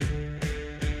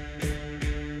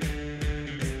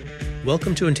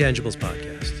Welcome to Intangibles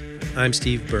Podcast. I'm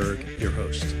Steve Berg, your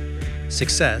host.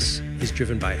 Success is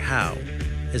driven by how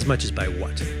as much as by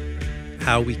what.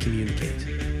 How we communicate,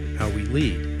 how we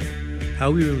lead, how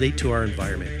we relate to our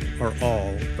environment are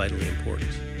all vitally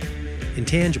important.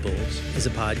 Intangibles is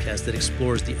a podcast that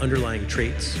explores the underlying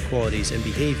traits, qualities, and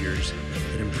behaviors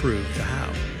that improve the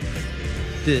how.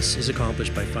 This is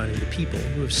accomplished by finding the people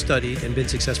who have studied and been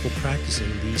successful practicing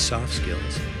these soft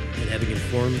skills and having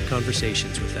informed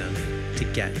conversations with them to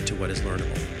get to what is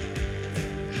learnable.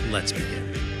 Let's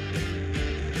begin.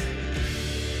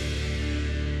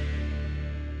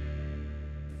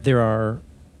 There are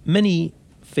many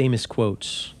famous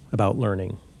quotes about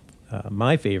learning.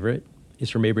 My favorite is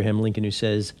from Abraham Lincoln, who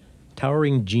says,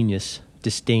 "Towering genius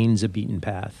disdains a beaten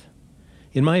path."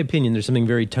 In my opinion, there's something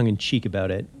very tongue-in-cheek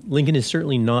about it. Lincoln is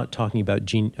certainly not talking about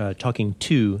talking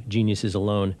to geniuses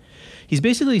alone. He's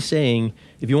basically saying,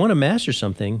 if you want to master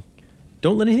something,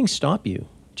 don't let anything stop you.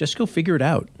 Just go figure it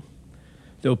out.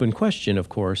 The open question, of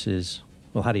course, is,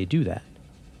 well, how do you do that?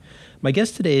 My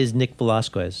guest today is Nick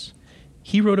Velasquez.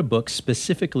 He wrote a book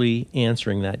specifically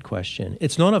answering that question.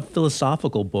 It's not a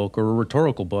philosophical book or a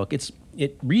rhetorical book.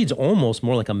 It reads almost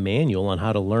more like a manual on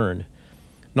how to learn.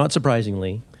 Not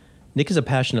surprisingly, Nick is a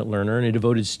passionate learner and a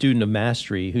devoted student of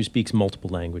mastery who speaks multiple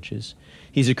languages.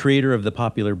 He's a creator of the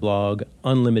popular blog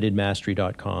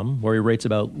unlimitedmastery.com, where he writes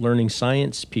about learning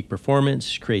science, peak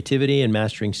performance, creativity, and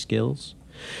mastering skills.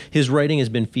 His writing has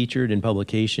been featured in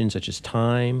publications such as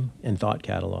Time and Thought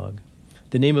Catalog.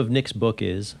 The name of Nick's book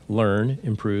is Learn,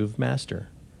 Improve, Master: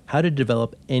 How to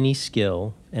Develop Any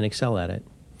Skill and Excel at It.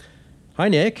 Hi,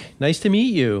 Nick. Nice to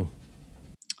meet you.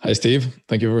 Hi, Steve.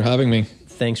 Thank you for having me.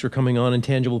 Thanks for coming on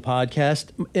Intangible Podcast.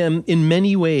 In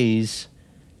many ways,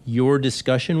 your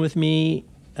discussion with me,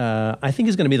 I think,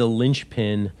 is going to be the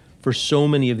linchpin for so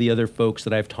many of the other folks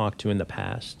that I've talked to in the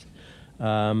past.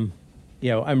 I'm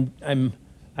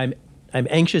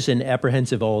anxious and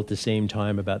apprehensive all at the same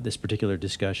time about this particular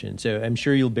discussion. So I'm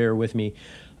sure you'll bear with me.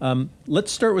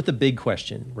 Let's start with the big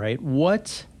question, right?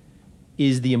 What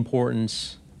is the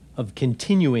importance of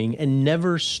continuing and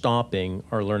never stopping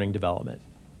our learning development?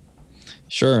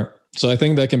 Sure. So I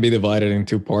think that can be divided in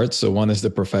two parts. So one is the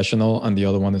professional and the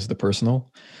other one is the personal.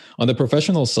 On the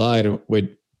professional side,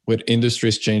 with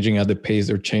industries changing at the pace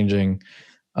they're changing,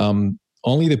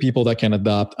 only the people that can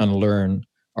adapt and learn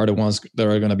are the ones that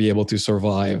are going to be able to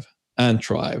survive and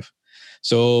thrive.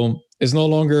 So it's no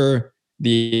longer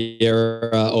the era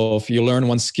of you learn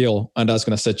one skill and that's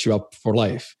going to set you up for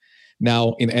life.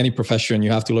 Now, in any profession,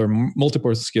 you have to learn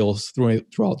multiple skills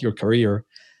throughout your career.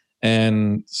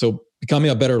 And so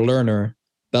becoming a better learner,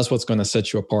 that's what's going to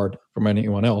set you apart from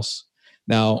anyone else.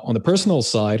 Now, on the personal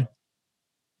side,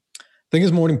 I think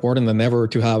it's more important than ever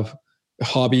to have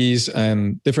hobbies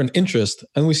and different interests.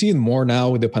 And we see it more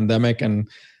now with the pandemic and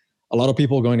a lot of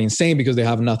people going insane because they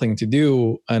have nothing to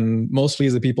do. And mostly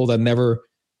it's the people that never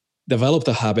developed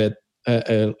a habit,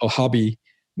 a hobby,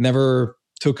 never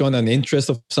took on an interest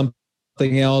of something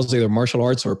else, either martial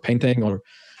arts or painting or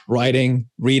writing,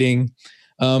 reading.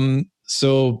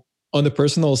 So on the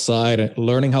personal side,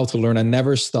 learning how to learn and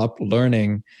never stop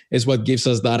learning is what gives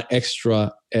us that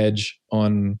extra edge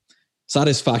on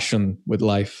satisfaction with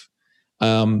life.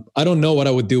 I don't know what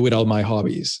I would do without my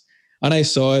hobbies. And I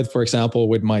saw it, for example,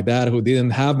 with my dad, who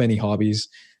didn't have many hobbies.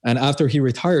 And after he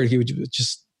retired, he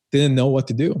just didn't know what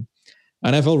to do.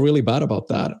 And I felt really bad about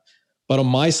that. But on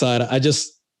my side,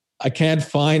 I can't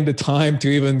find the time to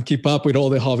even keep up with all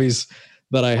the hobbies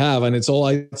that I have. And it's all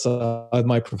outside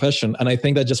my profession. And I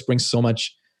think that just brings so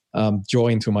much joy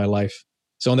into my life.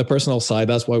 So on the personal side,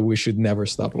 that's why we should never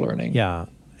stop learning. Yeah.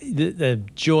 The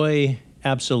joy,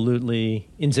 absolutely.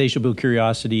 Insatiable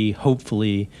curiosity,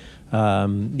 hopefully.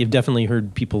 You've definitely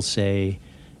heard people say,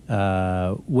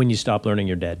 when you stop learning,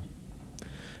 you're dead.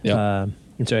 Yeah.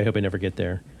 And so I hope I never get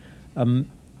there.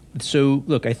 So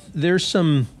look, there's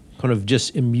some kind of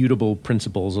just immutable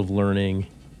principles of learning.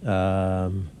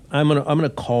 I'm gonna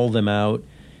call them out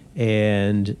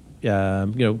and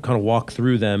kind of walk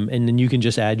through them, and then you can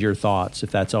just add your thoughts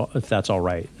if that's all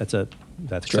right. That's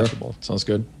acceptable. Sure. Sounds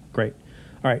good. Great.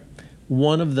 All right.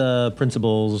 One of the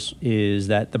principles is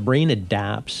that the brain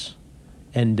adapts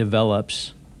and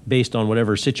develops based on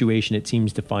whatever situation it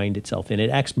seems to find itself in. It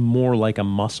acts more like a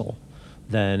muscle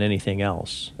than anything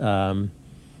else.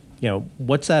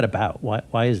 What's that about?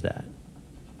 Why is that?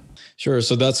 Sure.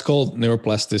 So that's called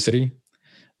neuroplasticity.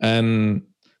 And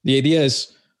the idea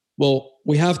is, well,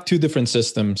 we have two different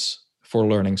systems for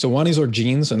learning. So one is our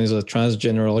genes and is a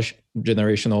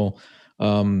transgenerational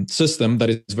system that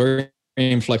is very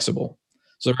inflexible.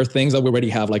 So there are things that we already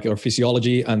have, like our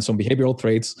physiology and some behavioral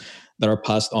traits that are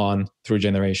passed on through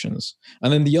generations.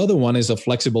 And then the other one is a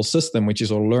flexible system, which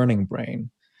is our learning brain,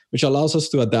 which allows us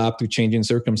to adapt to changing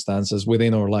circumstances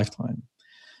within our lifetime.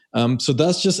 So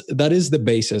that is the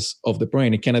basis of the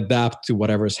brain. It can adapt to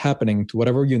whatever is happening, to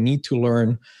whatever you need to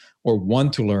learn or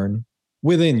want to learn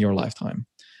within your lifetime.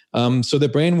 So the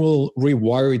brain will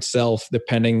rewire itself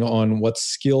depending on what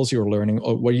skills you're learning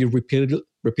or what you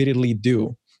repeatedly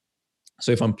do.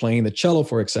 So if I'm playing the cello,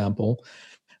 for example,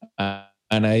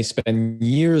 and I spend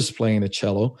years playing the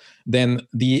cello, then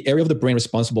the area of the brain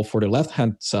responsible for the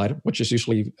left-hand side, which is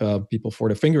usually people for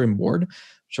the fingering board,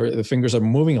 sure, the fingers are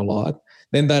moving a lot,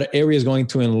 then that area is going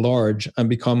to enlarge and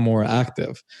become more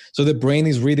active. So the brain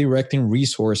is redirecting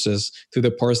resources to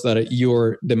the parts that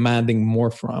you're demanding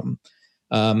more from.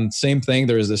 Same thing,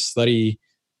 there is a study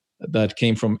that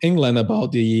came from England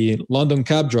about the London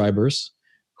cab drivers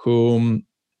whom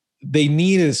they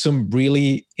needed some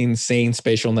really insane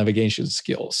spatial navigation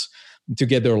skills to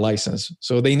get their license.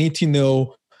 So they need to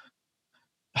know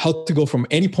how to go from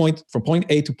point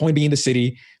A to point B in the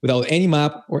city without any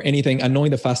map or anything and knowing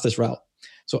the fastest route.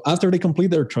 So after they complete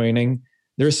their training,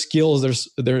 their skills,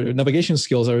 their navigation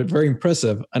skills are very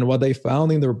impressive. And what they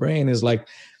found in their brain is like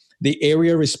the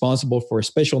area responsible for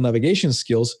spatial navigation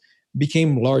skills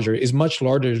became larger, is much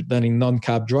larger than in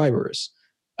non-cab drivers.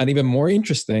 And even more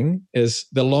interesting is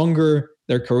the longer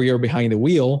their career behind the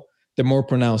wheel, the more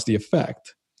pronounced the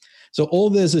effect. So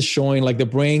all this is showing like the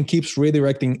brain keeps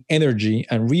redirecting energy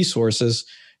and resources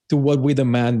to what we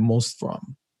demand most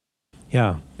from.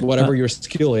 Yeah. Whatever your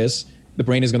skill is, the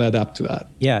brain is going to adapt to that.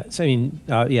 Yeah. So, I mean,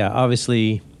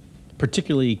 obviously,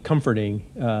 particularly comforting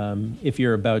if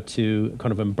you're about to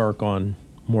kind of embark on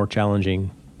more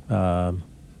challenging,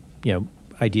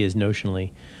 ideas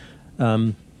notionally.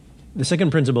 The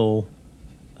second principle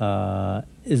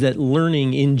is that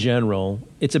learning in general,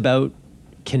 it's about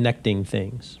connecting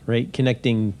things, right?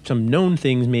 Connecting some known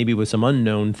things maybe with some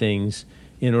unknown things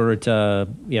in order to,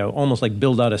 almost like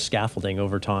build out a scaffolding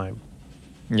over time.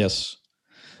 Yes.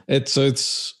 It's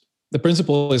the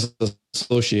principle is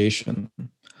association.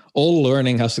 All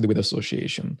learning has to do with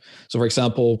association. So for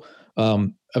example, a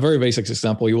very basic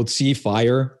example, you would see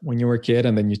fire when you were a kid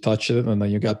and then you touch it and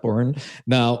then you got burned.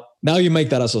 Now you make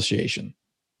that association.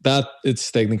 That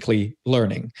it's technically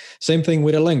learning. Same thing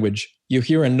with a language. You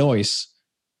hear a noise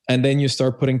and then you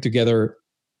start putting together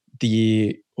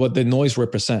what the noise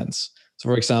represents. So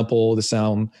for example, the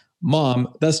sound mom,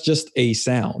 that's just a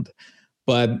sound.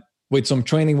 But with some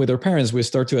training with our parents, we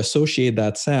start to associate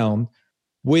that sound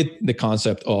with the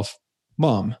concept of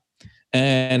mom.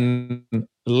 And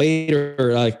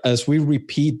later, like, as we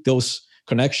repeat those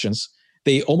connections,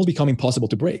 they almost become impossible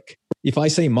to break. If I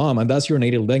say mom and that's your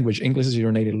native language, English is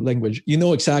your native language, you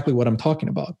know exactly what I'm talking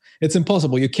about. It's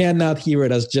impossible. You cannot hear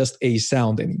it as just a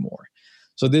sound anymore.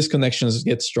 So these connections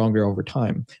get stronger over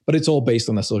time, but it's all based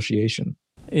on association.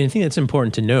 And I think that's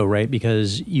important to know, right?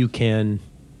 Because you can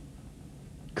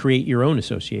create your own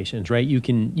associations, right? You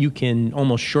can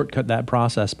almost shortcut that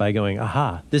process by going,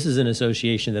 aha, this is an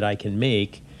association that I can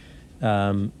make.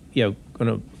 It's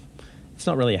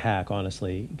not really a hack,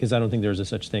 honestly, because I don't think there's a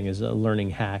such thing as a learning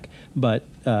hack, but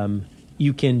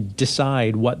you can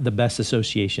decide what the best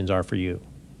associations are for you.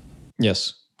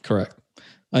 Yes, correct.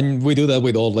 And we do that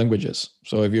with all languages.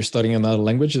 So if you're studying another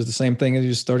language, it's the same thing as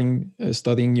you're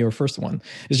studying your first one.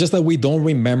 It's just that we don't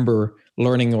remember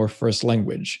learning our first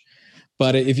language.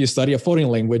 But if you study a foreign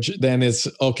language, then it's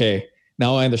okay.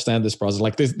 Now I understand this process.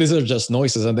 Like these are just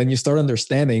noises. And then you start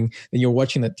understanding and you're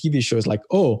watching a TV show. It's like,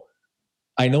 oh,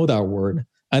 I know that word.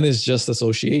 And it's just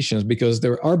associations because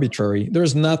they're arbitrary.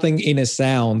 There's nothing in a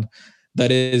sound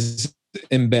that is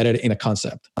embedded in a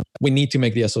concept. We need to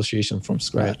make the association from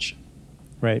scratch.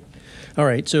 Right. All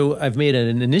right. So I've made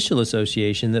an initial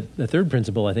association. That the third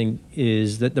principle, I think,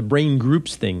 is that the brain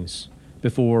groups things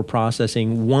before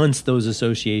processing once those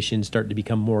associations start to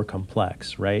become more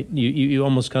complex, right? You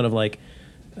almost kind of like,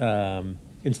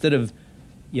 instead of,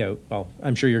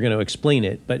 I'm sure you're going to explain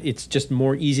it, but it's just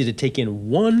more easy to take in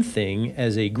one thing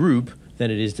as a group than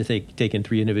it is to take in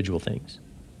three individual things.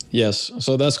 Yes.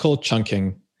 So that's called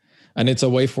chunking. And it's a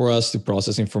way for us to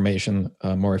process information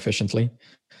more efficiently.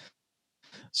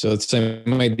 So it's the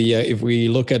same idea. If we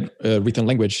look at written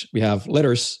language, we have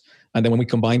letters. And then when we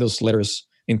combine those letters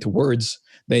into words,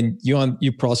 then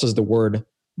you process the word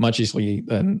much easily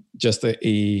than just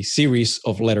a series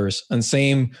of letters. And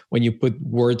same when you put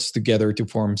words together to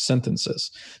form sentences.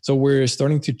 So we're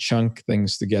starting to chunk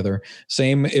things together.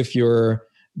 Same if you're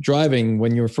driving,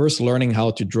 when you're first learning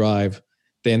how to drive,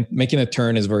 then making a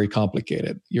turn is very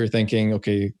complicated. You're thinking,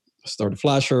 okay, start a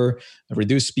flasher,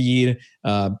 reduce speed,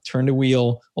 turn the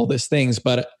wheel, all these things.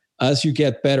 But as you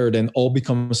get better, then all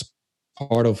becomes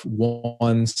part of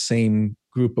one same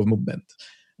group of movement.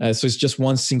 So it's just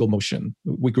one single motion.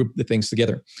 We group the things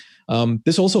together.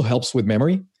 This also helps with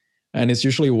memory, and it's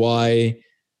usually why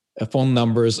phone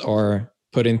numbers are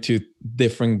put into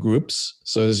different groups.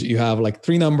 So you have like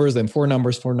 3 numbers, then 4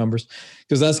 numbers,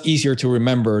 because that's easier to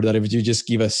remember than if you just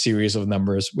give a series of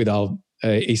numbers without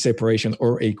a separation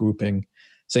or a grouping.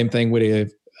 Same thing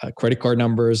with credit card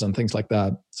numbers and things like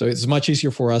that. So it's much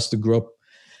easier for us to group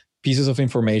pieces of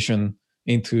information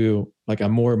into like a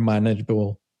more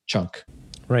manageable chunk.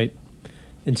 Right.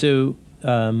 And so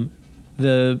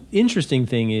the interesting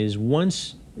thing is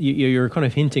once you're kind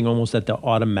of hinting almost at the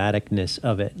automaticness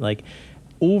of it, like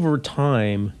over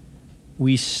time,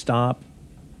 we kind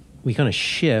of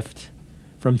shift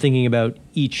from thinking about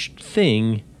each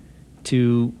thing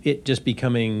to it just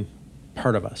becoming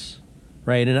part of us.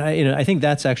 Right. And I think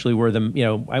that's actually where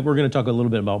we're going to talk a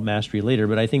little bit about mastery later,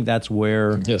 but I think that's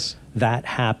where that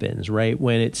happens, right?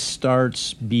 When it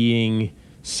starts being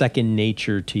second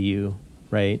nature to you,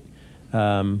 right?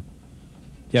 Sure.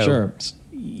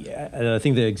 I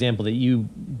think the example that you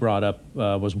brought up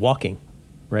was walking,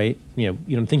 right? You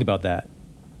don't think about that.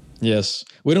 Yes.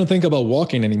 We don't think about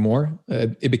walking anymore.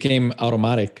 It became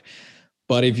automatic.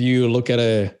 But if you look at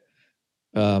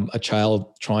a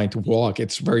child trying to walk,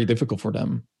 it's very difficult for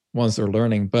them once they're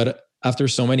learning. But after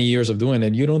so many years of doing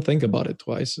it, you don't think about it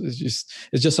twice. It's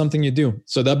just something you do.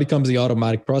 So that becomes the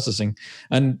automatic processing.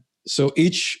 And so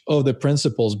each of the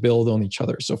principles build on each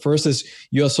other. So first is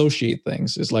you associate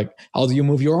things. It's like, how do you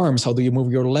move your arms? How do you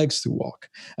move your legs to walk?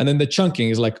 And then the chunking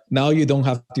is like, now you don't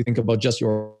have to think about just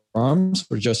your arms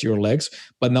or just your legs,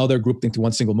 but now they're grouped into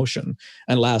one single motion.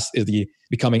 And last is the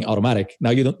becoming automatic. Now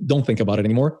you don't think about it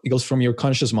anymore. It goes from your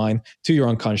conscious mind to your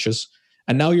unconscious.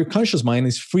 And now your conscious mind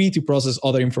is free to process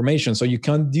other information. So you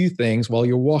can do things while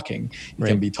you're walking. You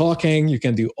can be talking, you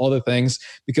can do other things,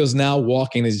 because now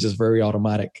walking is just very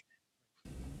automatic.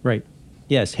 Right.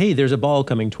 Yes. Hey, there's a ball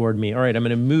coming toward me. All right, I'm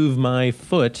going to move my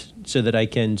foot so that I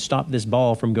can stop this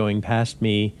ball from going past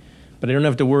me, but I don't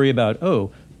have to worry about,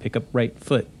 pick up right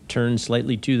foot, turn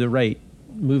slightly to the right,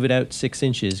 move it out 6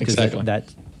 inches. Exactly.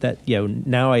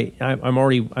 Now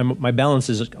my balance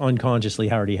is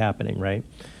unconsciously already happening, right?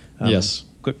 Yes.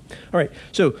 Good. All right.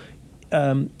 So,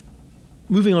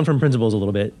 moving on from principles a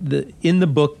little bit, in the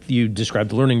book you described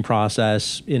the learning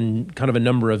process in kind of a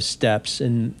number of steps,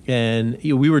 and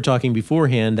we were talking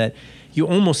beforehand that you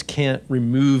almost can't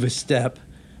remove a step.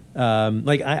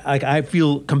 I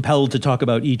feel compelled to talk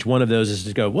about each one of those as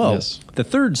to go, the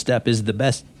third step is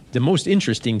the most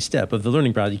interesting step of the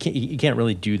learning process. You can't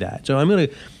really do that. So I'm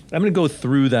gonna go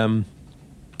through them.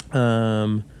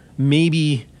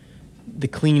 Maybe the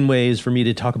clean ways for me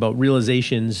to talk about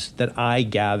realizations that I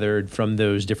gathered from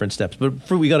those different steps. But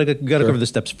we got to cover the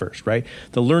steps first, right?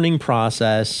 The learning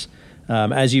process,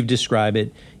 as you've described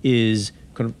it, is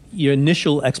kind of your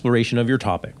initial exploration of your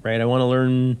topic, right? I want to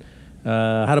learn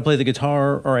how to play the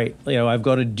guitar. All right, I've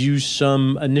got to do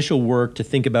some initial work to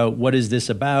think about what is this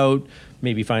about,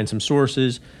 maybe find some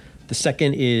sources. The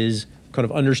second is kind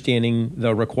of understanding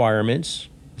the requirements,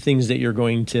 things that you're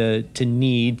going to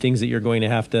need, things that you're going to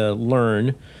have to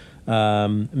learn.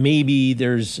 Maybe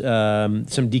there's some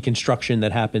deconstruction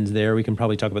that happens there. We can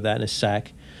probably talk about that in a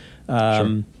sec.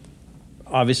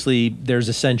 Obviously, there's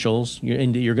essentials,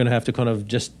 and you're going to have to kind of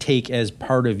just take as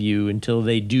part of you until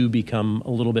they do become a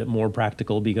little bit more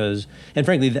practical. Because, and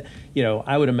frankly,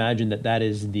 I would imagine that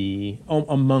is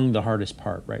among the hardest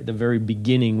part, right? The very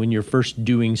beginning, when you're first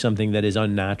doing something that is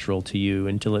unnatural to you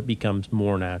until it becomes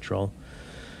more natural.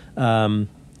 And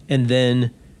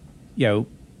then,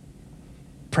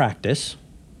 practice,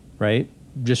 right?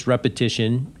 Just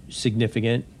repetition,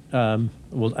 significant. And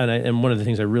one of the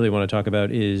things I really want to talk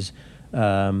about is,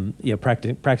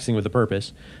 practicing with a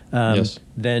purpose.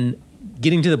 Then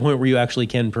getting to the point where you actually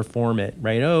can perform it,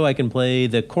 right? Oh, I can play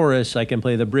the chorus, I can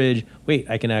play the bridge. Wait,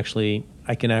 I can actually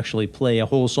play a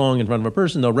whole song in front of a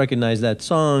person. They'll recognize that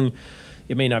song.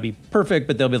 It may not be perfect,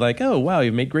 but they'll be like, oh, wow,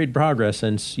 you've made great progress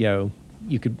since,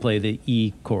 you could play the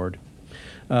E chord.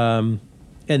 And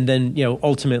then,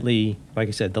 ultimately, like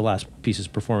I said, the last piece is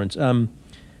performance.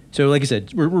 So like I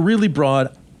said, we're really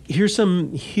broad. Here's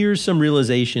some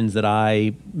realizations that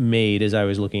I made as I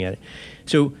was looking at it.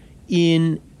 So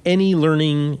in any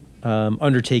learning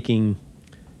undertaking,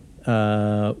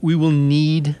 we will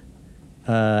need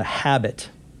habit,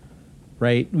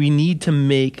 right? We need to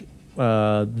make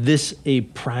this a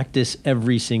practice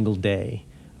every single day.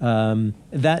 I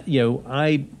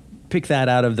pick that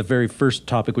out of the very first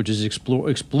topic, which is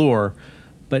explore.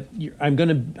 But I'm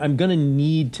gonna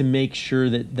need to make sure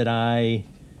that I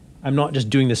I'm not just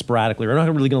doing this sporadically, or I'm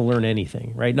not really going to learn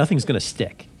anything, right? Nothing's going to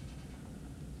stick.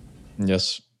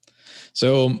 Yes.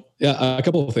 So yeah, a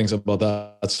couple of things about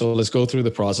that. So let's go through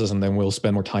the process and then we'll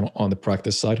spend more time on the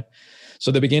practice side.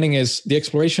 So the beginning is the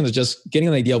exploration is just getting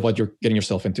an idea of what you're getting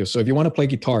yourself into. So if you want to play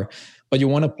guitar, but you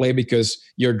want to play because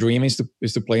your dream is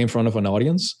to play in front of an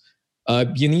audience,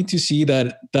 you need to see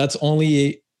that that's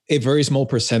only a very small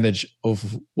percentage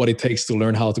of what it takes to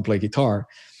learn how to play guitar.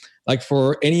 Like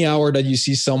for any hour that you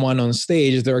see someone on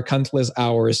stage, there are countless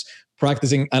hours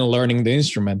practicing and learning the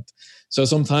instrument. So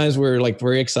sometimes we're like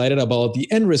very excited about the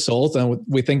end result and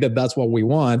we think that that's what we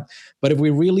want. But if we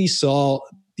really saw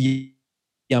the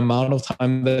amount of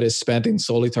time that is spent in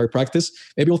solitary practice,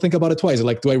 maybe we'll think about it twice.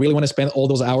 Like, do I really want to spend all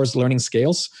those hours learning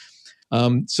scales?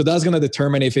 So that's going to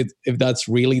determine if that's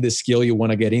really the skill you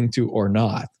want to get into or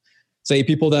not. Say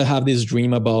people that have this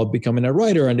dream about becoming a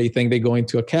writer and they think they go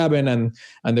into a cabin and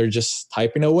they're just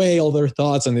typing away all their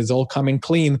thoughts and it's all coming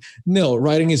clean. No,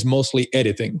 writing is mostly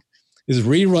editing. Is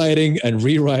rewriting and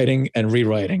rewriting and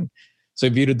rewriting. So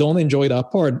if you don't enjoy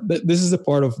that part, this is the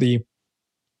part of the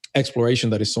exploration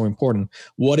that is so important.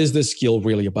 What is the skill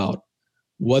really about?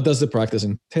 What does the practice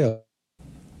entail?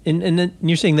 And then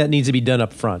you're saying that needs to be done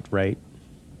up front, right?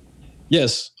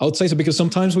 Yes, I would say so, because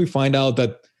sometimes we find out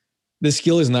that the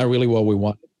skill is not really what we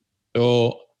want.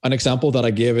 So an example that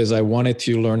I give is I wanted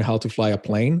to learn how to fly a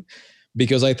plane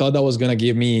because I thought that was going to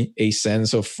give me a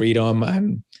sense of freedom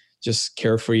and just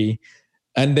carefree.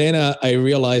 And then I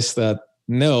realized that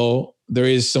no, there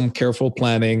is some careful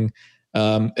planning,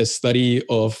 a study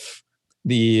of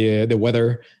the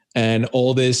weather and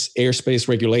all this airspace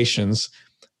regulations.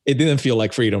 It didn't feel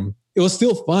like freedom. It was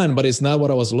still fun, but it's not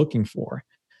what I was looking for.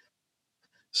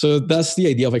 So that's the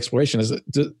idea of exploration. Is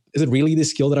it really the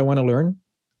skill that I want to learn?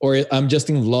 Or I'm just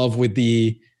in love with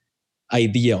the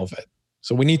idea of it?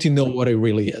 So we need to know what it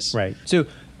really is. Right. So,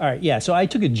 all right. Yeah. So I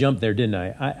took a jump there, didn't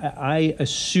I? I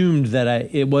assumed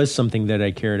that it was something that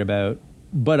I cared about,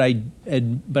 but I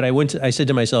said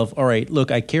to myself, all right,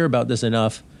 look, I care about this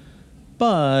enough,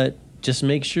 but just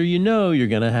make sure you know you're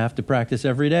going to have to practice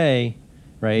every day,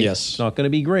 right? Yes. It's not going to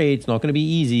be great. It's not going to be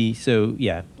easy. So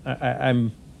yeah,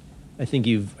 I think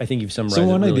you've summarized it really well. So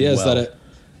one idea is that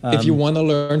if you want to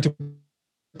learn to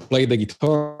play the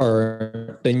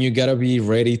guitar, then you got to be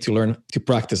ready to learn to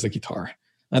practice the guitar.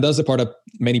 And that's the part that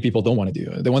many people don't want to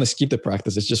do. They want to skip the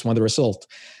practice. It's just want the result.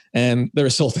 And the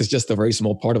result is just a very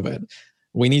small part of it.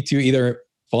 We need to either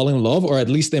fall in love or at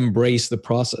least embrace the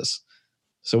process.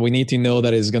 So we need to know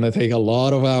that it's going to take a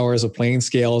lot of hours of playing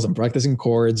scales and practicing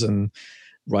chords and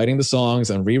writing the songs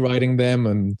and rewriting them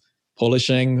and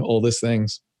polishing all these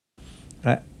things.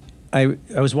 I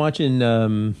was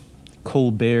watching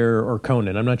Colbert or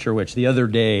Conan, I'm not sure which, the other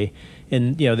day,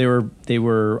 and they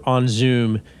were on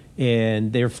Zoom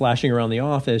and they were flashing around the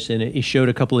office, and it showed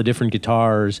a couple of different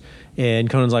guitars, and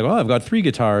Conan's like, "Oh, I've got 3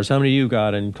 guitars. How many you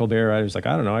got?" And Colbert, I was like,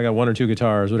 "I don't know, I got 1 or 2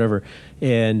 guitars, whatever."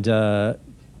 And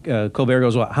Colbert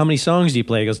goes, "Well, how many songs do you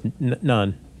play?" He goes,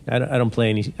 "None. I don't play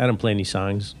any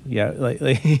songs." Yeah,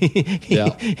 yeah.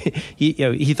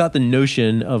 He thought the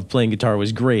notion of playing guitar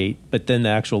was great, but then the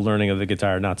actual learning of the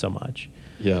guitar, not so much.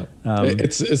 Yeah,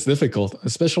 it's difficult,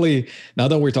 especially now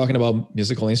that we're talking about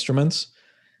musical instruments.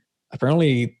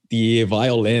 Apparently, the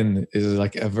violin is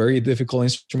like a very difficult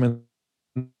instrument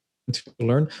to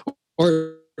learn,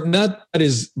 or not that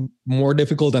is more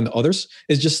difficult than others.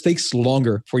 It just takes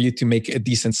longer for you to make a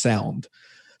decent sound.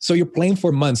 So you're playing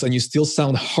for months and you still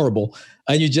sound horrible,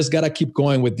 and you just gotta keep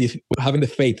going with having the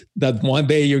faith that one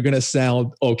day you're gonna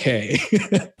sound okay.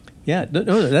 Yeah,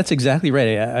 no, that's exactly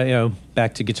right.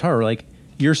 Back to guitar, like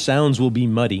your sounds will be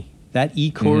muddy. That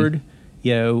E chord. Mm-hmm.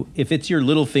 If it's your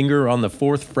little finger on the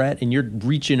 4th fret and you're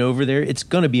reaching over there, it's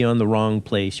going to be on the wrong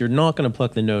place. You're not going to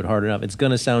pluck the note hard enough. It's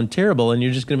going to sound terrible, and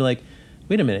you're just going to be like,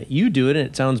 wait a minute, you do it and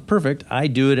it sounds perfect. I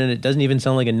do it and it doesn't even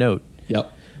sound like a note.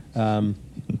 Yep. All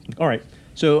right.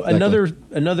 So exactly.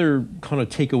 Another kind of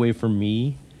takeaway for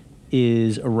me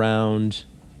is around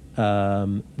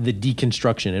the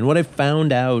deconstruction. And what I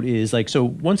found out is like, so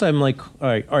once I'm like, all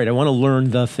right, I want to learn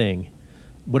the thing,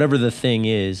 whatever the thing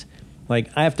is. Like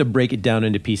I have to break it down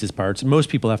into pieces parts. Most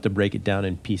people have to break it down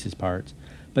in pieces parts.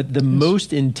 But the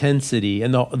most intensity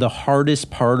and the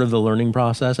hardest part of the learning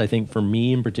process, I think for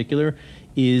me in particular,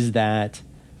 is that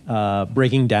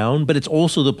breaking down. But it's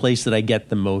also the place that I get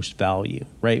the most value,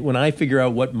 right? When I figure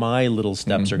out what my little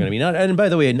steps are going to be. And by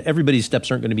the way, everybody's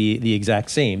steps aren't going to be the exact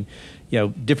same.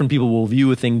 Different people will view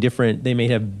a thing different. They may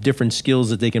have different skills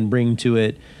that they can bring to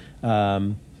it.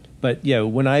 But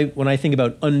when I think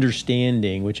about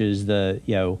understanding, which is the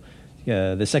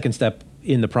second step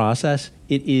in the process,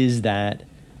 it is that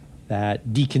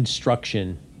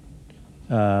deconstruction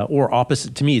or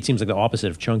opposite. To me, it seems like the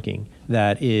opposite of chunking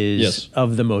that is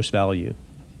of the most value.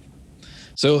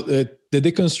 So the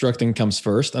deconstructing comes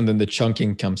first, and then the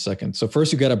chunking comes second. So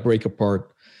first, you got to break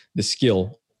apart the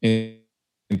skill into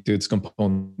its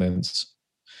components.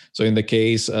 So in the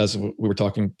case, as we were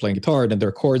talking, playing guitar, then there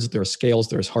are chords, there are scales,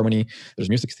 there's harmony, there's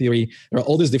music theory. There are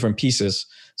all these different pieces.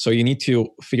 So you need to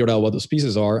figure out what those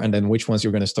pieces are and then which ones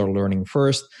you're going to start learning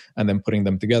first and then putting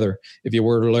them together. If you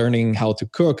were learning how to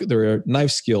cook, there are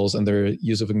knife skills and there are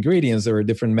use of ingredients. There are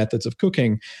different methods of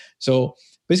cooking. So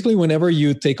basically, whenever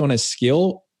you take on a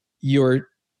skill, you're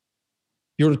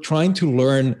trying to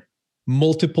learn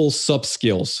multiple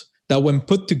sub-skills that when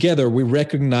put together, we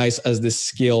recognize as the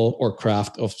skill or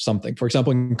craft of something. For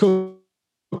example, in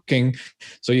cooking,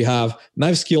 so you have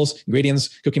knife skills,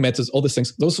 ingredients, cooking methods, all these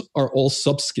things. Those are all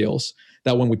sub-skills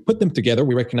that when we put them together,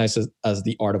 we recognize as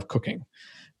the art of cooking.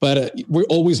 But we're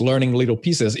always learning little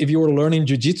pieces. If you were learning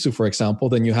jiu-jitsu, for example,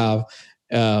 then you have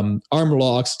arm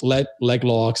locks, leg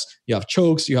locks, you have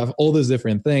chokes, you have all these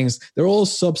different things. They're all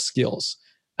sub-skills.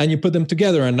 And you put them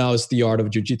together, and now it's the art of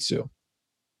jiu-jitsu.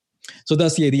 So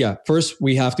that's the idea. First,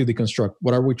 we have to deconstruct.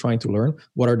 What are we trying to learn?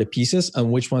 What are the pieces?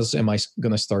 And which ones am I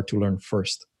going to start to learn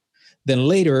first? Then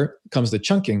later comes the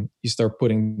chunking. You start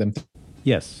putting them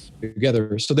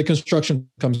together. So the construction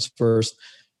comes first.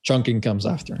 Chunking comes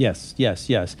after. Yes.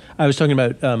 I was talking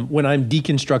about when I'm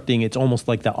deconstructing, it's almost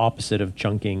like the opposite of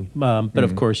chunking. But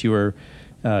of course, you were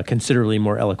considerably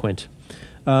more eloquent.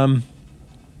 All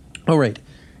right.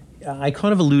 I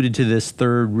kind of alluded to this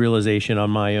third realization on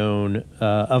my own,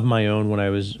 when I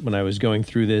was going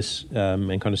through this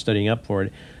and kind of studying up for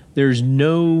it. There's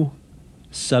no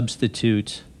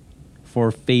substitute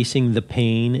for facing the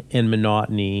pain and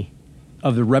monotony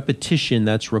of the repetition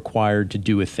that's required to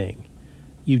do a thing.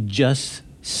 You just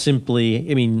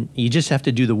simply, you just have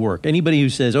to do the work. Anybody who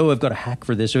says, "Oh, I've got a hack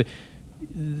for this,"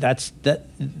 that's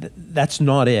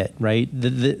not it, right?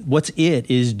 What's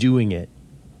it is doing it.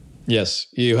 Yes,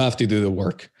 you have to do the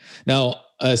work. Now,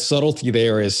 a subtlety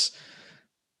there is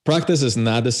practice is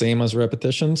not the same as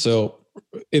repetition. So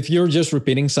if you're just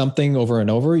repeating something over and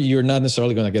over, you're not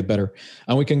necessarily going to get better.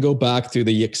 And we can go back to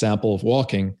the example of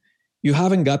walking. You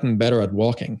haven't gotten better at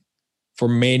walking for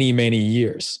many, many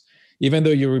years, even though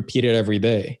you repeat it every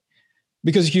day.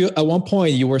 Because at one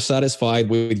point you were satisfied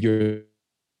with your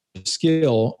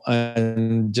skill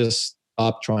and just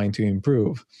stopped trying to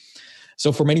improve.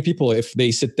 So for many people, if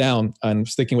they sit down, and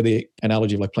sticking with the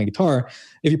analogy of like playing guitar,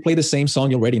 if you play the same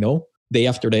song you already know day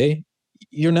after day,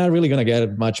 you're not really going to get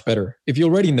it much better. If you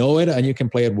already know it and you can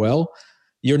play it well,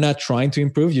 you're not trying to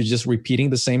improve. You're just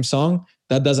repeating the same song.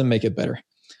 That doesn't make it better.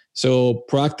 So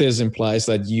practice implies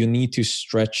that you need to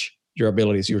stretch your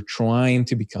abilities. You're trying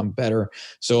to become better.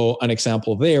 So an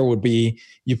example there would be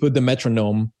you put the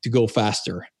metronome to go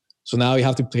faster. So now you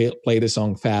have to play the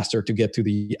song faster to get to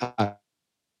the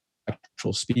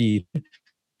actual speed.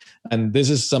 And this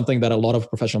is something that a lot of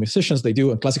professional musicians, they do,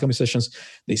 and classical musicians,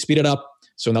 they speed it up.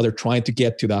 So now they're trying to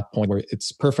get to that point where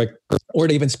it's perfect, or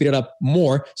they even speed it up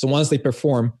more. So once they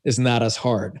perform, it's not as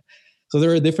hard. So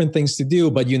there are different things to do,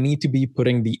 but you need to be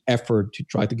putting the effort to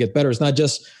try to get better. It's not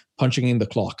just punching in the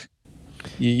clock.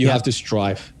 You have to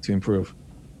strive to improve.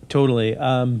 Totally.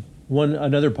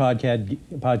 Another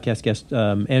podcast guest,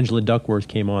 Angela Duckworth,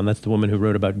 came on. That's the woman who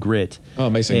wrote about grit. Oh,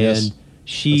 amazing! And yes,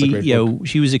 she,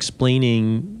 she was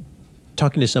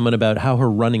talking to someone about how her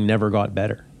running never got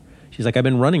better. She's like, I've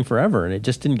been running forever and it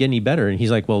just didn't get any better. And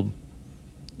he's like, well,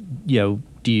 do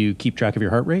you keep track of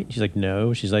your heart rate? She's like,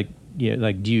 no. She's like,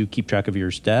 do you keep track of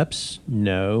your steps?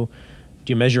 No.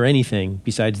 Do you measure anything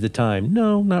besides the time?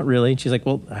 No, not really. And she's like,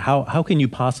 well, how can you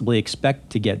possibly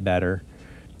expect to get better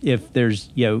if there's,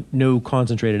 no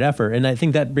concentrated effort? And I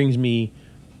think that brings me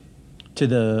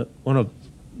to one of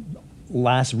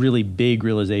last really big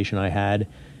realization I had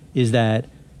is that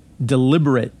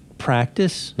deliberate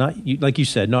practice, not like you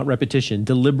said, not repetition,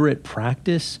 deliberate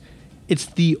practice, it's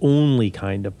the only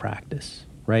kind of practice,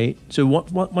 right? So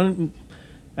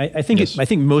I think yes. I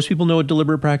think most people know what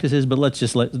deliberate practice is, but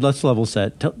let's level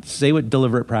set. Say what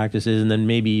deliberate practice is, and then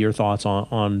maybe your thoughts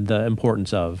on the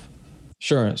importance of.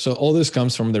 Sure. So all this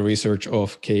comes from the research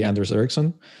of K. Anders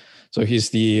Ericsson. So he's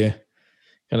the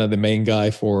kind of the main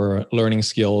guy for learning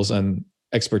skills and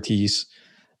expertise.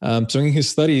 So in his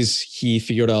studies, he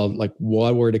figured out like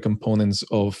what were the components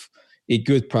of a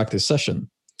good practice session.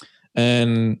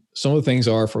 And some of the things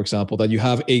are, for example, that you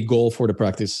have a goal for the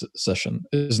practice session.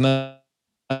 It's not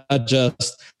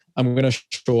just, I'm going to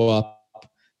show up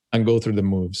and go through the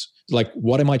moves. Like,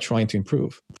 what am I trying to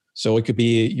improve? So it could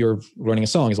be you're learning a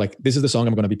song. It's like, this is the song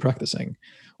I'm going to be practicing.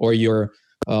 Or you're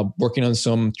working on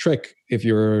some trick if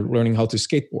you're learning how to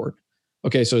skateboard.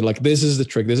 okay, so like this is the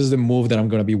trick, this is the move that I'm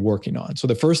going to be working on. So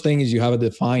the first thing is you have a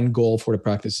defined goal for the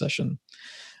practice session.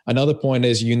 Another point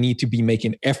is you need to be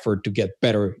making effort to get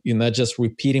better. You're not just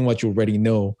repeating what you already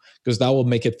know, because that will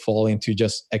make it fall into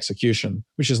just execution,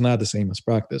 which is not the same as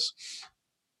practice.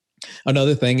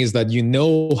 Another thing is that you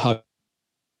know how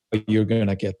you're going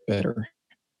to get better.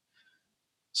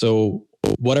 So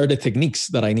what are the techniques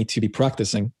that I need to be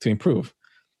practicing to improve?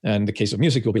 And in the case of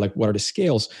music, it'll be like, what are the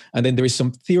scales? And then there is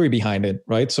some theory behind it,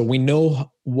 right? So we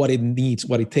know what it needs,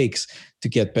 what it takes to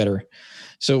get better.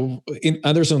 So in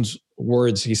Anderson's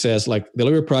words, he says like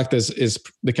deliberate practice is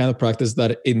the kind of practice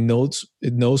that it knows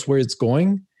where it's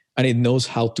going and it knows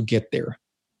how to get there.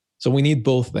 So we need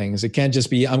both things. It can't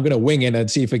just be, I'm going to wing it and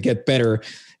see if it get better,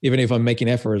 even if I'm making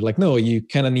effort. Like, no, you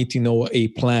kind of need to know a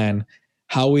plan.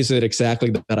 How is it exactly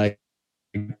that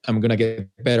I'm going to get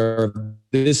better at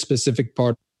this specific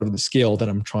part of the skill that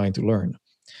I'm trying to learn?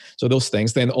 So those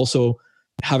things. Then also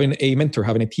having a mentor,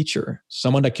 having a teacher,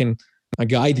 someone that can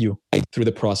guide you through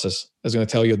the process, that's going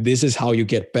to tell you, this is how you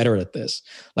get better at this.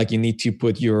 Like you need to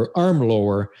put your arm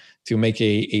lower to make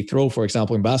a throw, for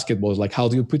example, in basketball. Is like, how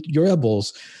do you put your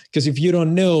elbows? Because if you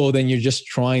don't know, then you're just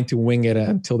trying to wing it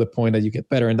until the point that you get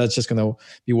better. And that's just going to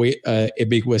be a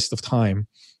big waste of time.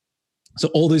 So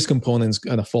all these components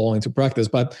kind of fall into practice,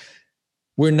 but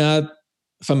we're not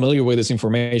familiar with this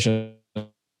information.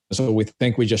 So we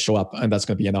think we just show up and that's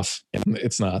going to be enough. And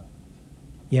it's not.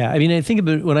 Yeah. I mean,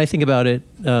 when I think about it,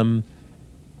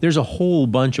 there's a whole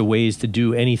bunch of ways to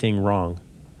do anything wrong,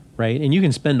 right? And you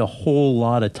can spend a whole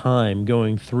lot of time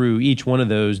going through each one of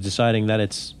those, deciding that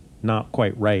it's not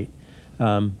quite right.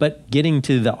 But getting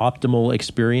to the optimal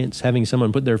experience, having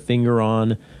someone put their finger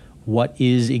on what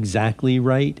is exactly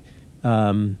right,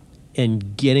 and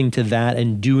getting to that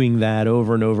and doing that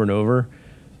over and over and over,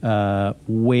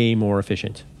 way more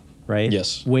efficient, right?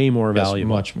 Yes. Way more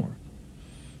valuable. Much more.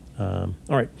 All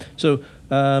right. So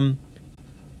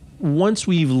once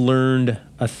we've learned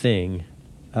a thing,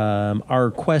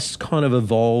 our quest kind of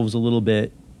evolves a little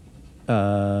bit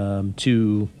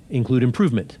to include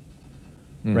improvement,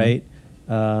 right?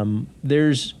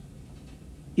 There's,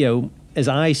 as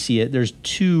I see it, there's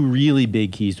two really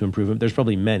big keys to improvement. There's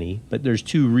probably many, but there's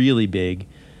two really big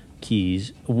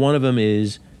keys. One of them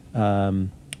is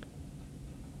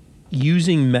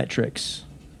using metrics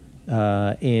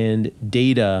and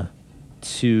data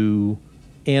to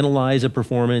analyze a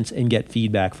performance and get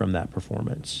feedback from that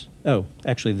performance. Oh,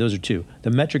 actually, those are two. The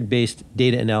metric-based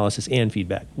data analysis and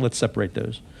feedback. Let's separate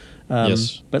those.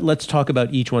 Yes. But let's talk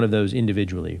about each one of those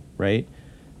individually, right?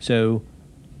 So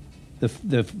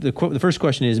the first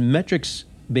question is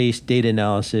metrics-based data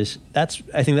analysis. I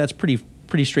think that's pretty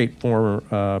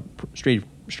straightforward.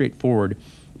 Straightforward.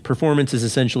 Performance is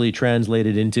essentially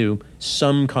translated into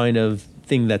some kind of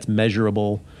thing that's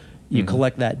measurable. You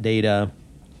collect that data,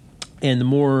 and the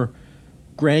more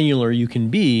granular you can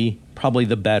be, probably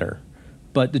the better.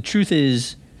 But the truth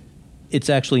is, it's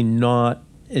actually not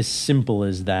as simple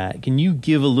as that. Can you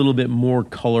give a little bit more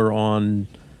color on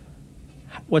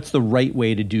what's the right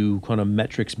way to do kind of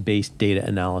metrics-based data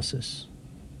analysis?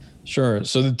 Sure.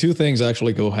 So the two things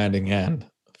actually go hand in hand,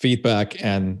 feedback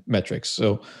and metrics.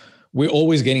 So we're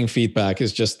always getting feedback.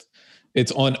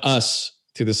 It's on us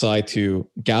to decide to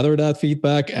gather that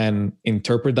feedback and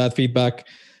interpret that feedback.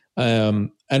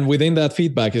 And within that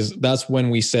feedback that's when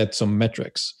we set some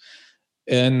metrics.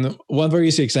 And one very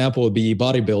easy example would be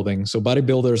bodybuilding. So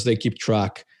bodybuilders, they keep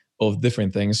track of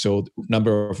different things. So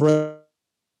number of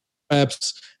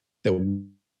reps, the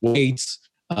weights,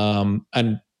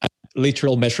 and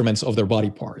literal measurements of their body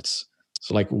parts.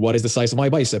 So like, what is the size of my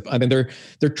bicep? And then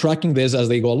they're tracking this as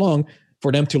they go along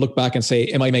for them to look back and say,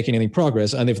 am I making any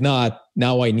progress? And if not,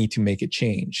 now I need to make a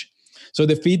change. So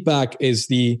the feedback is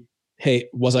hey,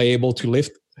 was I able to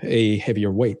lift a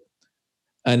heavier weight?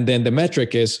 And then the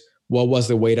metric is, what was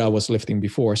the weight I was lifting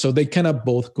before? So they kind of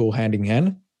both go hand in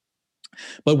hand.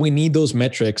 But we need those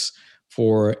metrics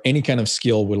for any kind of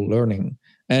skill we're learning.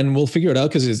 And we'll figure it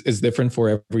out because it's different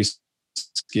for every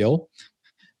skill.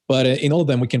 But in all of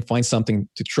them, we can find something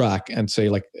to track and say,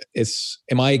 like,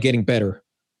 am I getting better?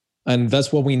 And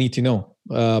that's what we need to know.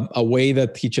 A way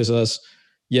that teaches us,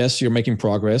 yes, you're making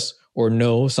progress, or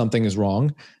no, something is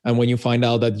wrong. And when you find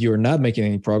out that you're not making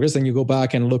any progress, then you go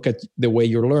back and look at the way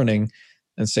you're learning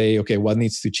and say, okay, what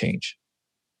needs to change?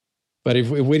 But if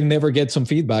we never get some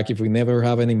feedback, if we never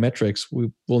have any metrics,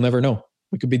 we'll never know.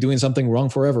 We could be doing something wrong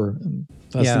forever. And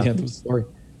that's the end of the story.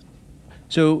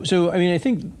 So I mean, I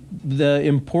think the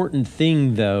important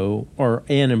thing, though, or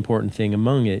an important thing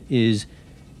among it is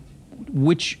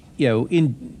which,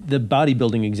 in the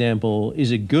bodybuilding example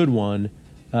is a good one.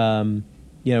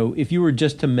 if you were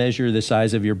just to measure the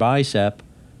size of your bicep,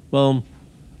 well,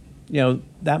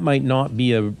 that might not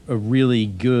be a really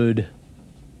good,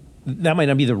 that might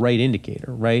not be the right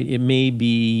indicator, right? It may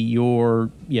be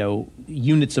your,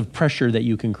 units of pressure that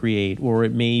you can create, or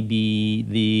it may be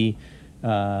the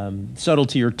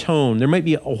subtlety or tone. There might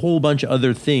be a whole bunch of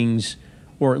other things,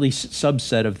 or at least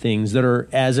subset of things that are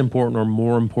as important or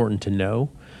more important to know.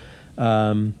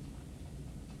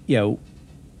 In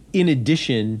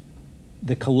addition,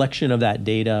 the collection of that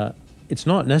data, it's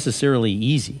not necessarily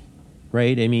easy,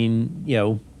 right? I mean,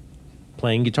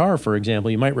 playing guitar, for example,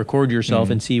 you might record yourself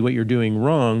and see what you're doing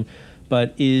wrong,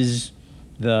 but is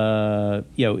the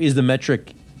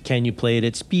metric, can you play it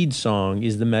at speed song?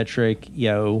 Is the metric,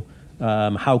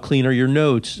 how clean are your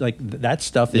notes? Like that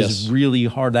stuff is really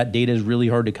hard. That data is really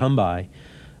hard to come by.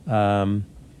 And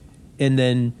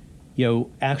then,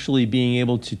 actually being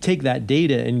able to take that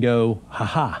data and go,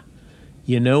 haha,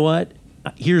 you know what?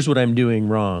 Here's what I'm doing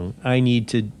wrong. I need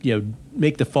to,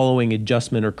 make the following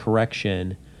adjustment or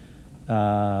correction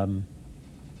in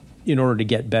order to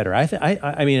get better. I think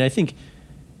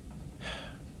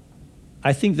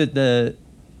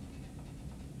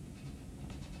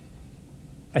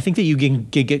that you can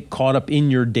get caught up in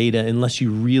your data unless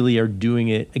you really are doing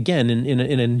it again in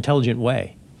an intelligent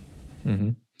way.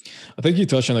 Mm-hmm. I think you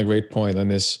touched on a great point on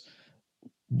this.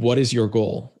 What is your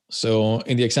goal? So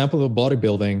in the example of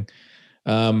bodybuilding,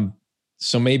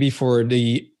 so maybe for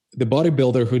the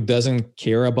bodybuilder who doesn't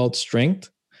care about strength,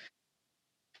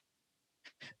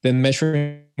 then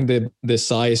measuring the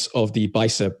size of the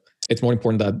bicep, it's more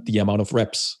important than the amount of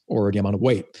reps or the amount of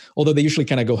weight. Although they usually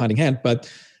kind of go hand in hand,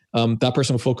 but that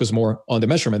person will focus more on the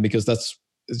measurement because that's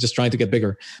just trying to get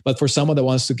bigger. But for someone that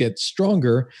wants to get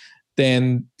stronger,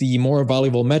 then the more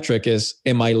valuable metric is,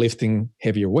 am I lifting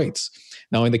heavier weights?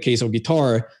 Now, in the case of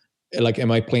guitar, like,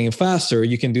 am I playing faster?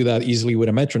 You can do that easily with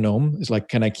a metronome. It's like,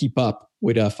 can I keep up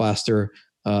with a faster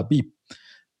beat?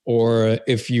 Or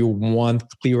if you want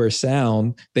clearer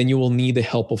sound, then you will need the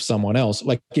help of someone else.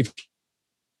 Like if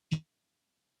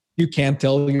you can't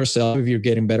tell yourself if you're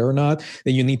getting better or not,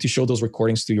 then you need to show those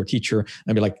recordings to your teacher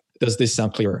and be like, does this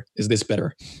sound clearer? Is this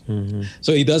better? Mm-hmm.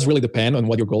 So it does really depend on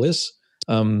what your goal is.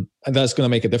 And that's going to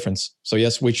make a difference. So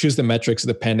yes, we choose the metrics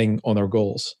depending on our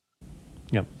goals.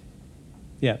 Yeah.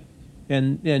 Yeah.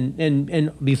 And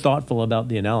be thoughtful about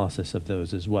the analysis of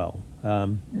those as well.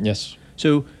 Yes.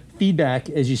 So feedback,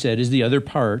 as you said, is the other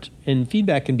part, and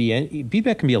feedback can be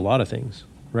a lot of things,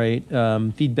 right?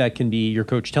 Feedback can be your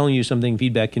coach telling you something.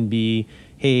 Feedback can be,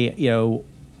 hey,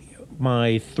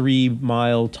 my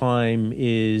 3-mile time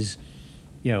is,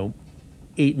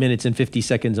 8 minutes and 50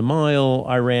 seconds a mile.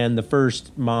 I ran the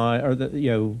first mile, or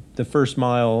the first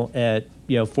mile at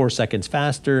 4 seconds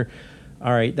faster.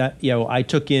 All right, that I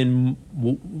took in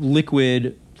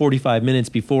liquid 45 minutes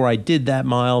before I did that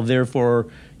mile. Therefore,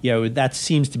 that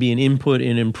seems to be an input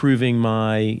in improving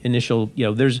my initial.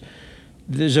 There's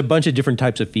a bunch of different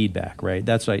types of feedback, right?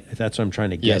 That's what I'm trying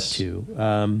to get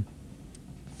to.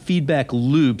 Feedback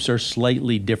loops are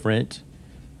slightly different.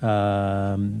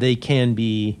 They can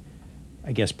be,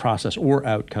 I guess, process or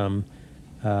outcome.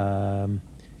 The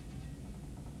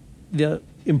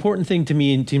important thing to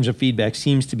me in terms of feedback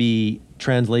seems to be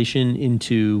translation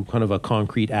into kind of a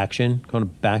concrete action, kind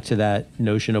of back to that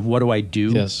notion of what do I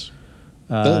do? Yes.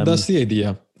 That's the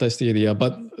idea.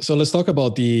 But so let's talk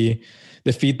about the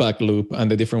feedback loop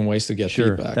and the different ways to get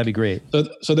feedback. That'd be great.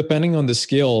 So depending on the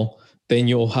skill, then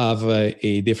you'll have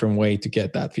a different way to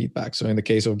get that feedback. So in the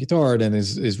case of guitar, then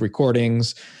is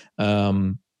recordings.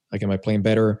 Like, am I playing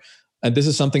better? And this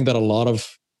is something that a lot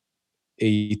of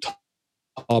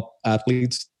top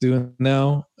athletes do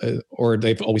now, or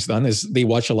they've always done, is they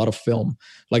watch a lot of film.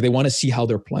 Like, they want to see how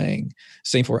they're playing.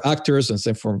 Same for actors and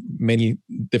same for many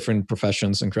different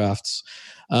professions and crafts.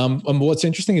 And what's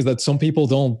interesting is that some people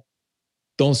don't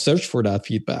search for that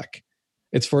feedback.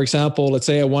 It's, for example, let's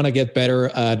say I want to get better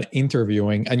at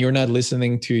interviewing and you're not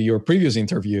listening to your previous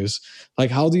interviews.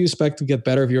 Like, how do you expect to get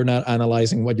better if you're not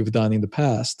analyzing what you've done in the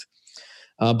past?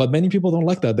 But many people don't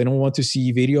like that. They don't want to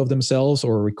see video of themselves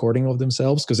or a recording of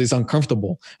themselves because it's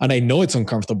uncomfortable. And I know it's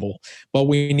uncomfortable, but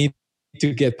we need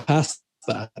to get past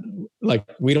that. Like,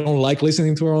 we don't like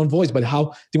listening to our own voice, but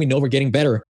how do we know we're getting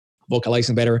better,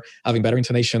 vocalizing better, having better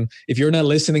intonation? If you're not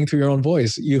listening to your own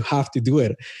voice, you have to do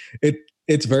it.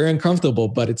 It's very uncomfortable,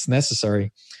 but it's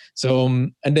necessary. So,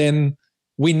 and then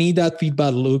we need that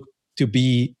feedback loop to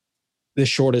be the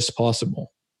shortest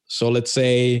possible. So let's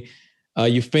say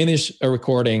you finish a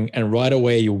recording and right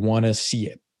away you want to see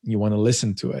it. You want to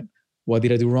listen to it. What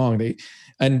did I do wrong?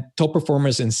 And top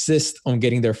performers insist on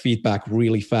getting their feedback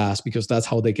really fast because that's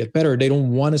how they get better. They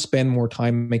don't want to spend more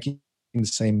time making the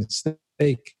same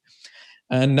mistake.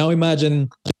 And now imagine,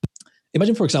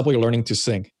 for example, you're learning to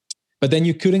sing, but then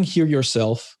you couldn't hear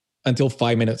yourself until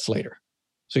 5 minutes later.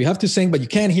 So you have to sing, but you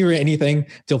can't hear anything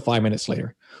till 5 minutes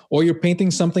later. Or you're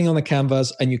painting something on the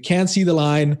canvas and you can't see the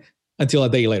line until a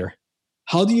day later.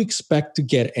 How do you expect to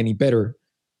get any better?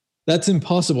 That's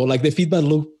impossible. Like, the feedback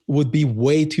loop would be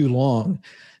way too long.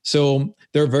 So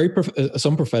there are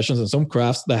some professions and some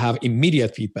crafts that have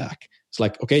immediate feedback. It's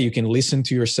like, okay, you can listen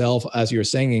to yourself as you're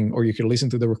singing, or you can listen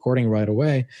to the recording right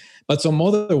away. But some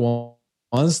other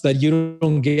ones that you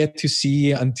don't get to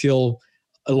see until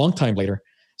a long time later.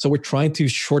 So we're trying to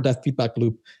short that feedback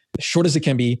loop as short as it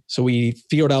can be. So we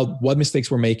figured out what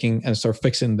mistakes we're making and start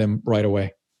fixing them right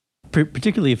away.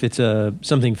 Particularly if it's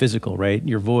something physical, right?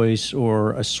 Your voice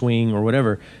or a swing or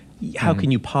whatever. How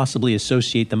can you possibly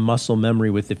associate the muscle memory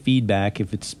with the feedback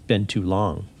if it's been too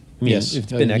long? I mean, yes, if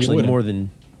it's been actually more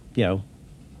than,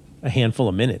 a handful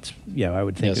of minutes, I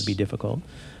would think it'd be difficult.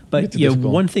 But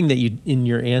one thing that you, in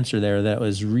your answer there, that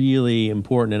was really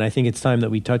important, and I think it's time that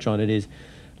we touch on it, is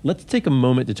let's take a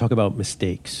moment to talk about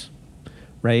mistakes,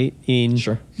 right?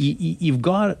 Sure. You've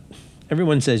got,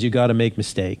 everyone says you got to make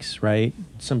mistakes, right?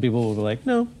 Some people will be like,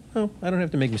 no, I don't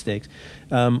have to make mistakes.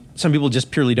 Some people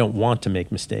just purely don't want to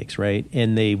make mistakes, right?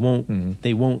 And they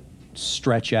won't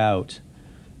stretch out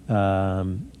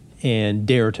and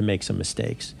dare to make some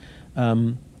mistakes.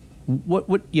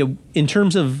 What in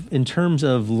terms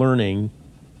of learning,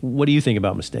 what do you think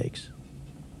about mistakes?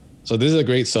 So this is a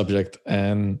great subject,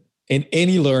 and in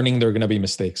any learning, there are going to be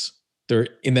mistakes. They're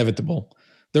inevitable.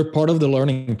 They're part of the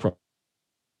learning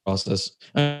process.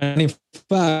 And in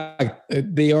fact,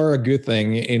 they are a good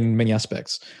thing in many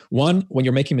aspects. One, when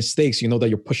you're making mistakes, you know that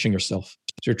you're pushing yourself.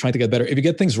 So you're trying to get better. If you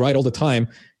get things right all the time,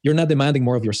 you're not demanding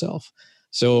more of yourself.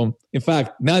 So in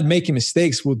fact, not making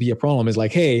mistakes would be a problem. It's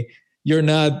like, hey, you're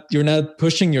not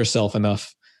pushing yourself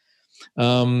enough.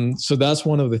 So that's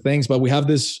one of the things. But we have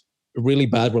this really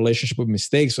bad relationship with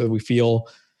mistakes, so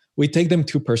we take them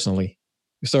too personally.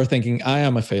 We start thinking, I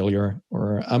am a failure,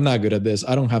 or I'm not good at this,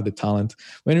 I don't have the talent.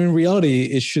 When in reality,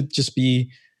 it should just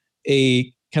be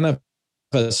a kind of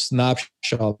a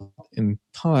snapshot in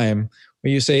time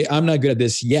where you say, I'm not good at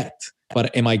this yet,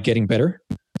 but am I getting better?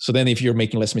 So then if you're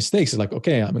making less mistakes, it's like,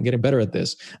 okay, I'm getting better at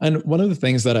this. And one of the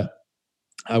things that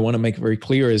I want to make very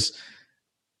clear is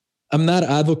I'm not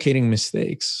advocating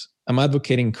mistakes. I'm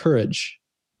advocating courage,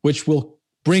 which will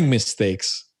bring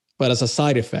mistakes, but as a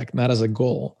side effect, not as a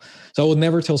goal. So I would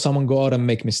never tell someone, go out and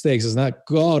make mistakes. It's not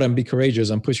go out and be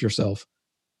courageous and push yourself.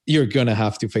 You're going to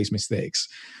have to face mistakes.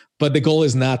 But the goal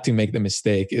is not to make the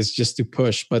mistake. It's just to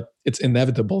push. But it's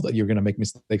inevitable that you're going to make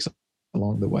mistakes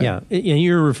along the way. Yeah. And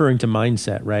you're referring to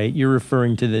mindset, right? You're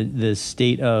referring to the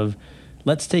state of,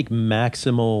 let's take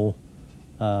maximal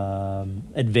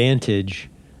advantage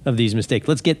of these mistakes.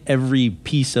 Let's get every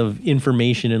piece of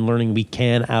information and learning we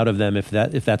can out of them if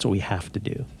that's what we have to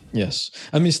do. Yes.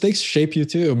 And mistakes shape you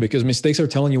too, because mistakes are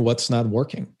telling you what's not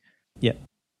working. Yeah.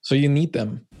 So you need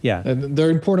them. Yeah. And they're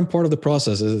an important part of the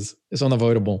process. It's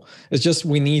unavoidable. It's just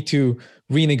we need to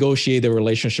renegotiate the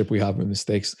relationship we have with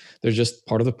mistakes. They're just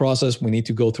part of the process. We need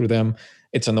to go through them.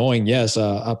 It's annoying. Yes.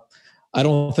 I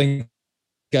don't think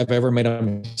I've ever made a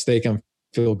mistake and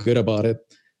feel good about it.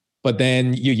 But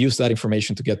then you use that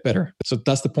information to get better. So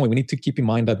that's the point. We need to keep in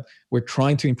mind that we're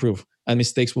trying to improve, and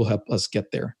mistakes will help us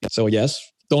get there. So yes,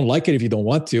 don't like it if you don't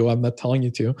want to. I'm not telling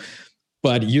you to,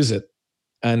 but use it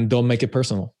and don't make it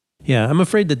personal. Yeah, I'm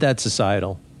afraid that that's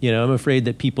societal. I'm afraid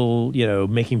that people,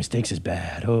 making mistakes is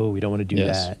bad. Oh, we don't want to do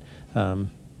that.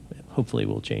 Hopefully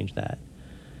we'll change that.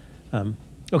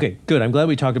 Okay, good. I'm glad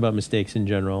we talked about mistakes in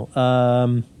general.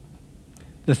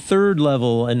 The third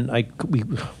level, and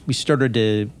we started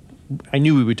to, I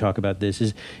knew we would talk about this,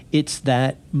 is it's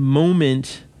that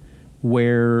moment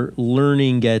where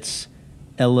learning gets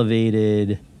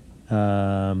elevated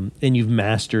and you've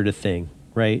mastered a thing,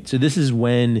 right? So this is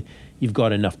when you've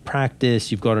got enough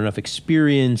practice, you've got enough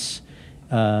experience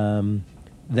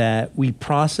that we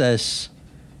process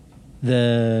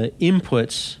the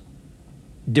inputs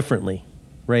differently,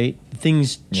 right?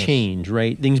 Things change,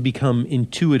 right? Things become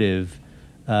intuitive.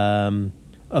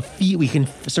 We can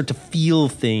start to feel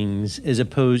things as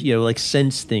opposed, like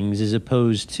sense things as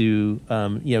opposed to,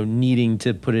 needing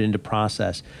to put it into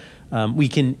process. We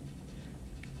can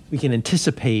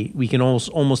anticipate, we can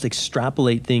almost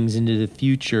extrapolate things into the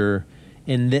future,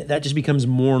 and that just becomes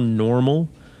more normal.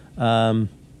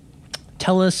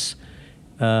 Tell us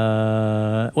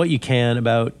what you can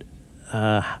about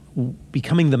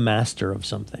becoming the master of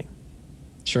something.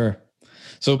 Sure.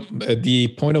 So the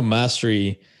point of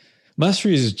mastery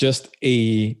is just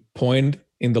a point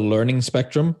in the learning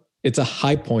spectrum it's a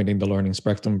high point in the learning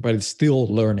spectrum, but it's still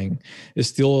learning. It's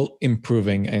still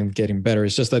improving and getting better.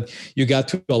 It's just that you got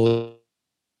to a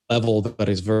level that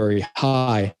is very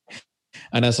high.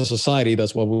 And as a society,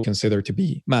 that's what we consider to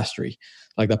be mastery.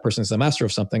 Like that person is a master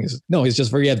of something. No, he's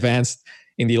just very advanced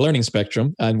in the learning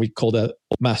spectrum, and we call that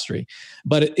mastery.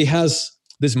 But it has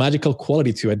this magical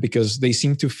quality to it because they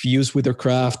seem to fuse with their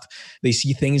craft. They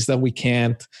see things that we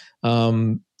can't.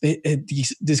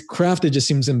 This craft, it just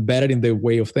seems embedded in their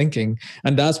way of thinking,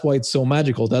 and that's why it's so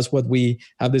magical. That's what we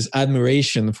have this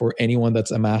admiration for anyone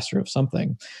that's a master of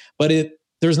something. But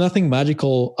there's nothing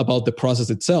magical about the process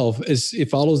itself. It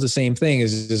follows the same thing.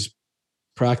 It's just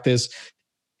practice,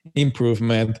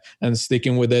 improvement, and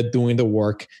sticking with it, doing the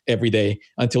work every day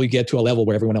until you get to a level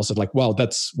where everyone else is like, wow,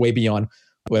 that's way beyond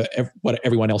what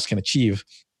everyone else can achieve.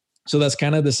 So that's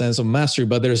kind of the sense of mastery,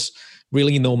 but there's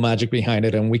really no magic behind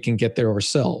it, and we can get there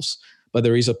ourselves. But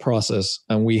there is a process,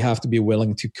 and we have to be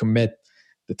willing to commit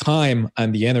the time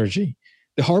and the energy.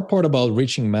 The hard part about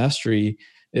reaching mastery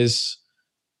is,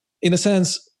 in a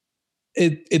sense,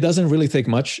 it doesn't really take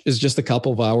much. It's just a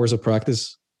couple of hours of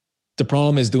practice. The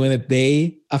problem is doing it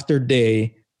day after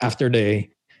day after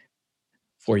day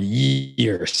for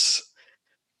years.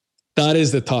 That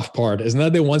is the tough part. It's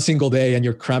not the one single day and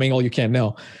you're cramming all you can.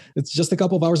 No, it's just a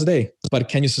couple of hours a day. But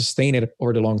can you sustain it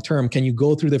over the long term? Can you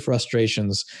go through the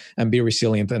frustrations and be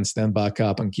resilient and stand back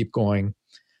up and keep going?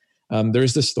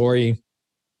 There's this story.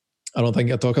 I don't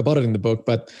think I talk about it in the book,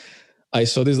 but I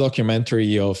saw this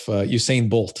documentary of Usain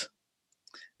Bolt,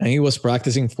 and he was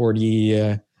practicing for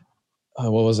the,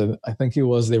 what was it? I think it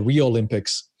was the Rio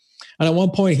Olympics. And at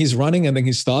one point he's running and then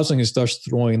he stops and he starts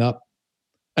throwing up.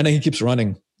 And then he keeps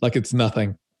running like it's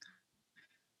nothing.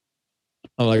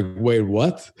 I'm like, wait,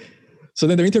 what? So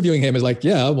then they're interviewing him. Is like,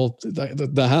 yeah, well,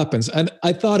 that happens. And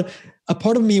I thought a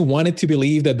part of me wanted to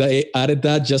believe that they added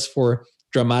that just for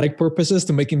dramatic purposes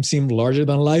to make him seem larger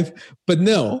than life. But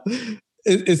no,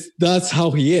 that's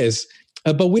how he is.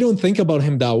 But we don't think about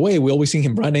him that way. We always see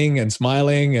him running and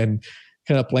smiling and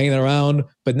kind of playing around.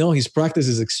 But no, his practice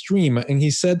is extreme. And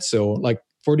he said so, like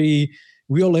for the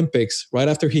Rio Olympics, right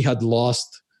after he had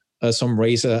lost some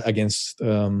race against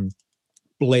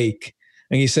Blake.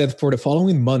 And he said, for the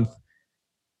following month,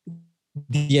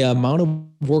 the amount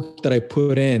of work that I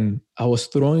put in, I was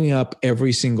throwing up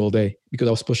every single day because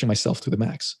I was pushing myself to the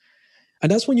max.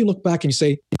 And that's when you look back and you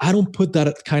say, I don't put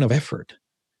that kind of effort.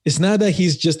 It's not that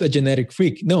he's just a genetic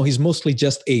freak. No, he's mostly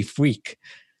just a freak.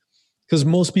 Because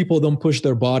most people don't push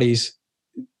their bodies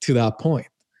to that point.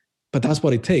 But that's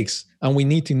what it takes. And we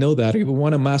need to know that if we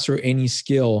want to master any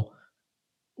skill,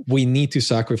 we need to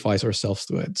sacrifice ourselves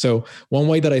to it. So one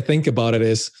way that I think about it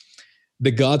is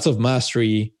the gods of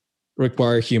mastery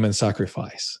require human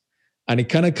sacrifice. And it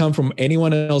kind of comes from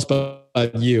anyone else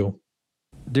but you.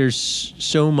 There's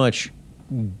so much,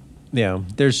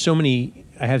 there's so many,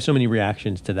 I have so many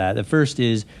reactions to that. The first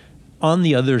is, on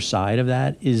the other side of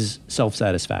that is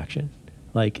self-satisfaction.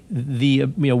 Like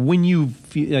when you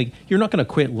feel like you're not going to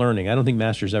quit learning. I don't think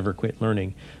masters ever quit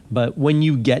learning. But when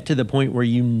you get to the point where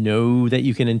you know that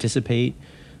you can anticipate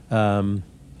and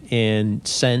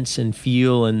sense and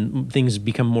feel and things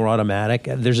become more automatic,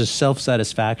 there's a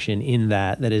self-satisfaction in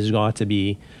that has got to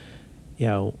be,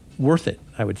 worth it.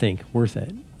 I would think worth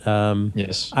it.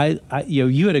 Yes.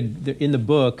 You had in the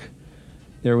book,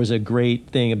 there was a great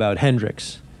thing about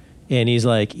Hendrix. And he's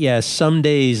like, yeah, some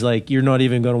days, like, you're not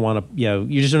even going to want to,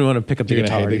 you just don't want to pick up the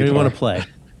guitar. You don't want to play.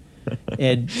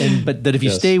 But that if you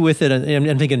stay with it, and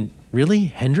I'm thinking, really?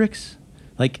 Hendrix?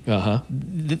 Like, like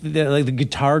the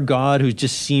guitar god who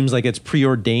just seems like it's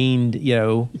preordained,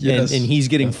 yes. and he's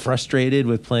getting frustrated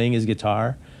with playing his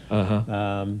guitar.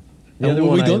 The other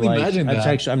one imagine that.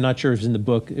 Actually, I'm not sure if it's in the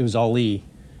book. It was Ali.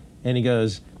 And he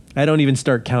goes, I don't even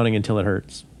start counting until it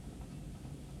hurts.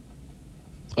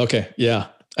 Okay, yeah.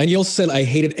 And he also said, I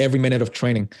hated every minute of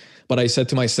training, but I said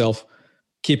to myself,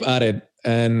 keep at it.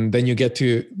 And then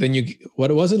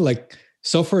what was it? Like,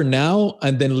 suffer now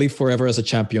and then live forever as a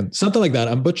champion. Something like that.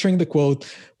 I'm butchering the quote,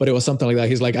 but it was something like that.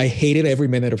 He's like, I hated every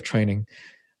minute of training.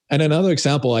 And another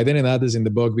example, I didn't add this in the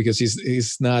book because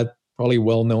he's not probably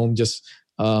well known just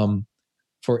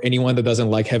for anyone that doesn't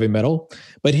like heavy metal,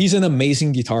 but he's an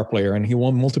amazing guitar player and he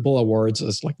won multiple awards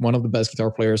as like one of the best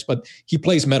guitar players, but he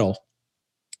plays metal,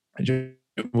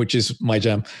 which is my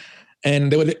jam.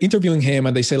 And they were interviewing him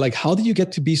and they say, like, how did you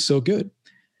get to be so good?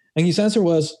 And his answer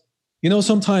was,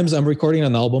 sometimes I'm recording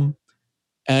an album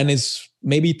and it's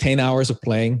maybe 10 hours of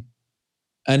playing.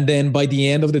 And then by the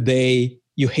end of the day,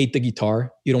 you hate the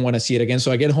guitar. You don't want to see it again.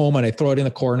 So I get home and I throw it in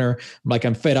a corner. I'm like,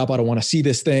 I'm fed up. I don't want to see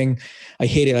this thing. I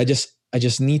hate it. I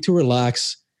just need to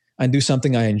relax and do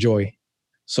something I enjoy.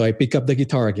 So I pick up the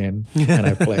guitar again and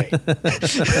I play.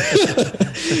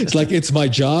 It's like, it's my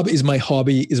job, is my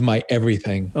hobby, is my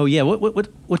everything. Oh yeah.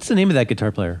 What's the name of that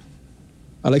guitar player?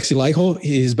 Alexi Laiho,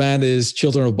 his band is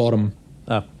Children of Bottom.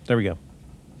 Oh, there we go.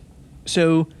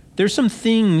 So there's some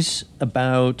things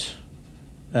about,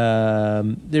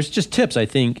 there's just tips, I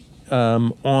think,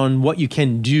 on what you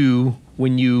can do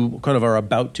when you kind of are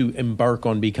about to embark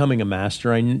on becoming a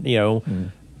master.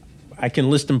 I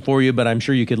can list them for you, but I'm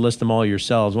sure you could list them all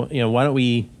yourselves. Why don't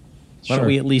we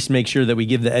at least make sure that we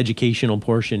give the educational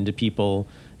portion to people?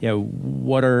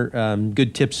 What are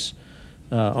good tips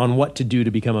on what to do to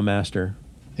become a master?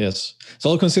 Yes. So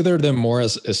I'll consider them more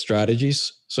as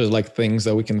strategies. So it's like things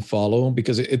that we can follow,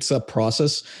 because it's a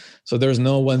process. So there's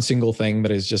no one single thing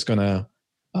that is just going to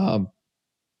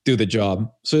do the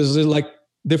job. So it's like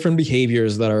different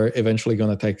behaviors that are eventually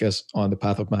going to take us on the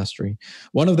path of mastery.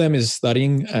 One of them is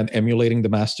studying and emulating the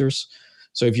masters.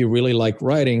 So if you really like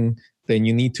writing, then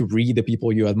you need to read the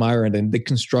people you admire and then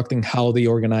deconstructing how they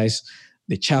organize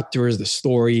the chapters, the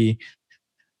story,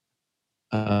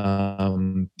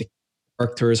 the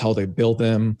characters, how they build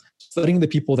them, studying the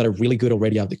people that are really good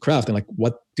already at the craft and like,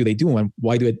 what do they do and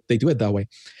why do they do it that way?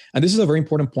 And this is a very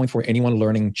important point for anyone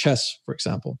learning chess, for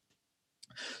example.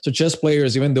 So chess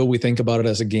players, even though we think about it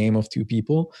as a game of two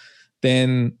people,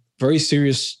 then very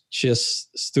serious chess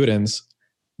students,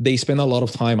 they spend a lot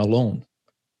of time alone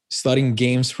studying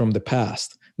games from the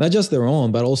past, not just their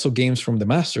own, but also games from the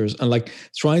masters, and like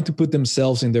trying to put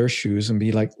themselves in their shoes and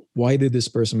be like, why did this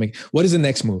person make, what is the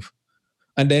next move?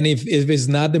 And then if it's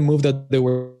not the move that they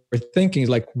were thinking,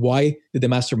 it's like, why did the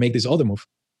master make this other move?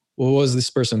 What was this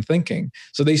person thinking?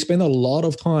 So they spend a lot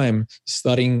of time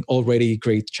studying already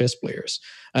great chess players.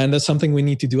 And that's something we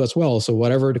need to do as well. So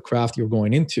whatever the craft you're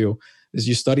going into is,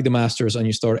 you study the masters and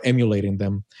you start emulating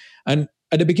them. And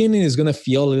at the beginning, it's going to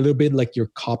feel a little bit like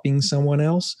you're copying someone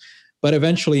else. But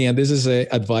eventually, and this is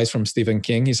advice from Stephen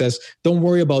King, he says, don't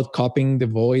worry about copying the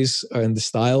voice and the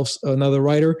style of another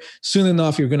writer. Soon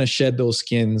enough, you're going to shed those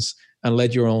skins and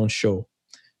let your own show.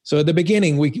 So at the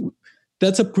beginning,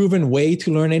 that's a proven way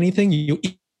to learn anything. You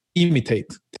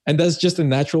imitate. And that's just a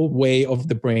natural way of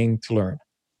the brain to learn.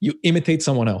 You imitate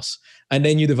someone else. And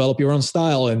then you develop your own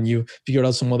style and you figure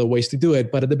out some other ways to do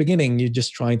it. But at the beginning, you're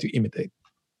just trying to imitate.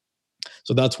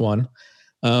 So that's one.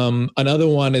 Another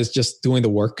one is just doing the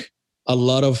work. A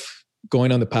lot of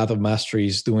going on the path of mastery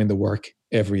is doing the work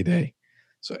every day.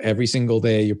 So every single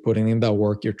day, you're putting in that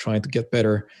work. You're trying to get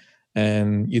better.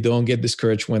 And you don't get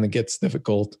discouraged when it gets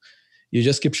difficult. You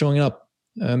just keep showing up.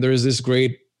 And there is this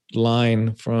great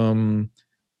line from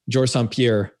Georges St.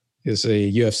 Pierre, is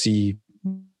a UFC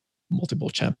multiple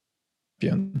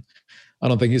champion. I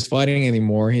don't think he's fighting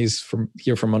anymore. He's from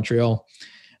Montreal.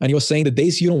 And he was saying the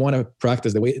days you don't want to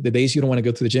practice, the days you don't want to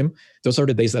go to the gym, those are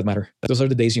the days that matter. Those are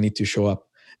the days you need to show up.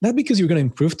 Not because you're going to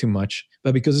improve too much,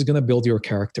 but because it's going to build your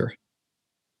character.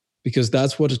 Because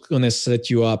that's what's going to set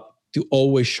you up to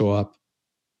always show up.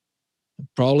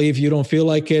 Probably if you don't feel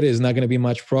like it's not going to be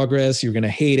much progress. You're going to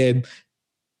hate it.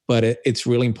 But it's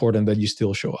really important that you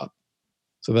still show up.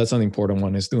 So that's an important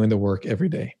one, is doing the work every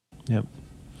day. Yep.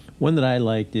 One that I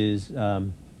liked is,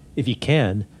 if you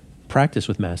can, practice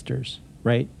with masters,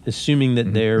 right? Assuming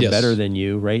that they're better than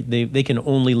you, right? They can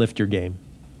only lift your game.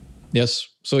 Yes.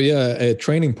 So yeah,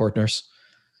 training partners.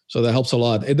 So that helps a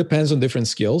lot. It depends on different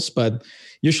skills, but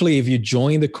usually if you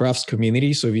join the crafts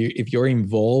community, so if you're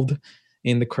involved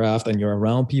in the craft and you're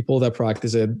around people that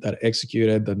practice it, that execute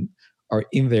it, that are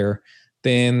in there,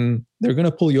 then they're going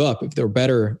to pull you up. If they're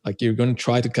better, like, you're going to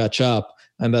try to catch up,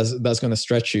 and that's going to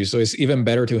stretch you. So it's even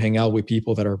better to hang out with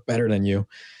people that are better than you,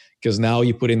 because now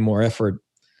you put in more effort.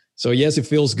 So yes, it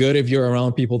feels good if you're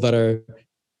around people that are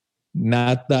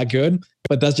not that good,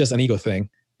 but that's just an ego thing.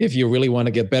 If you really want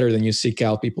to get better, then you seek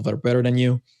out people that are better than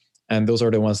you, and those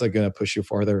are the ones that are going to push you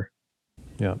farther.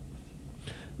 Yeah.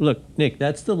 Look, Nick,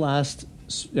 that's the last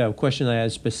question I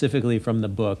had specifically from the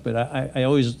book, but I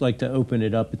always like to open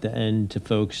it up at the end to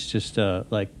folks, just to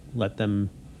let them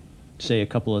say a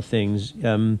couple of things.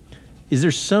 Is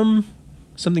there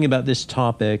something about this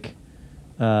topic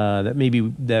that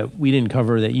maybe that we didn't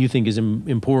cover that you think is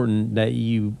important that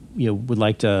you would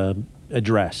like to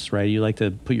address, right? You like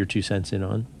to put your 2 cents in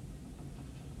on?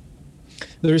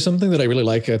 There is something that I really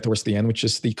like towards the end, which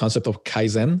is the concept of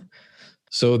Kaizen.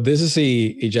 So this is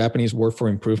a Japanese word for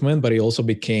improvement, but it also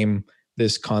became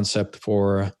this concept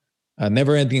for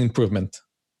never-ending improvement.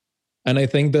 And I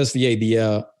think that's the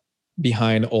idea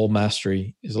behind all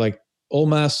mastery. Is like, all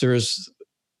masters,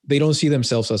 they don't see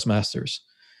themselves as masters.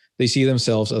 They see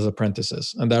themselves as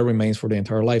apprentices, and that remains for their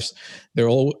entire lives.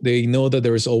 They know that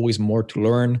there is always more to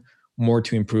learn, more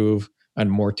to improve, and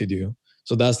more to do.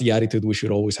 So that's the attitude we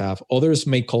should always have. Others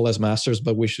may call us masters,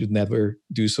 but we should never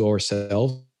do so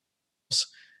ourselves.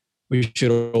 We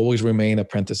should always remain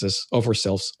apprentices of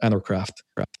ourselves and our craft.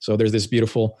 So there's this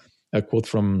beautiful quote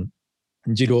from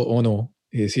Jiro Ono.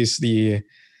 He's the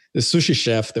sushi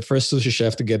chef, the first sushi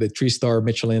chef to get a 3-star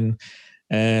Michelin,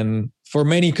 and for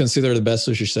many considered the best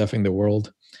sushi chef in the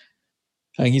world.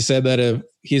 And he said that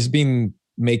he's been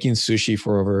making sushi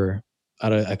for over,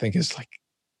 I think it's like,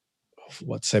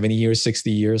 70 years,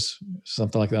 60 years,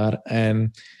 something like that.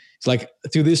 And it's like,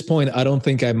 to this point, I don't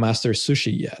think I mastered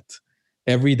sushi yet.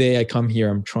 Every day I come here,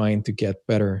 I'm trying to get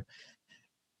better.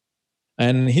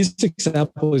 And his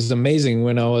example is amazing.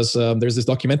 When I was, there's this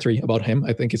documentary about him.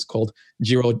 I think it's called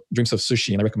Jiro Dreams of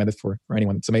Sushi, and I recommend it for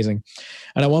anyone. It's amazing.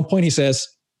 And at one point he says,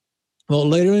 well,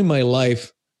 later in my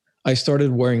life, I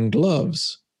started wearing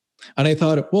gloves. And I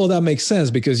thought, well, that makes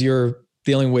sense because you're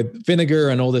dealing with vinegar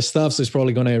and all this stuff, so it's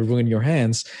probably going to ruin your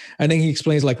hands. And then he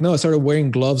explains like, no, I started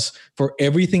wearing gloves for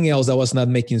everything else that was not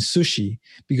making sushi,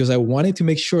 because I wanted to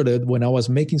make sure that when I was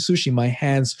making sushi, my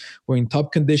hands were in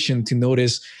top condition to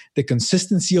notice the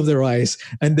consistency of the rice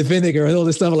and the vinegar and all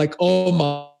this stuff. Like, oh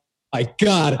my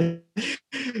God,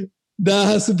 that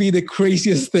has to be the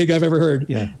craziest thing I've ever heard.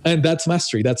 Yeah. And that's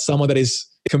mastery. That's someone that is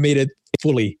committed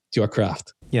fully to a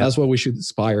craft. Yeah. That's what we should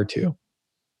aspire to.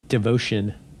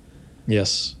 Devotion.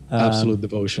 Yes, absolute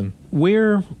devotion.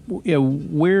 Where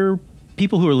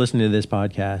people who are listening to this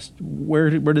podcast,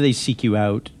 where do they seek you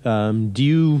out? Do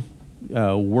you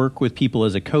work with people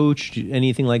as a coach,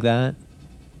 anything like that?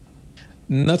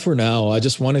 Not for now. I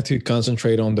just wanted to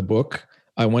concentrate on the book.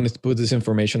 I wanted to put this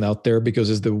information out there because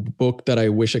it's the book that I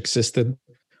wish existed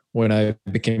when I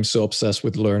became so obsessed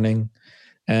with learning.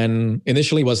 And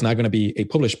initially it was not going to be a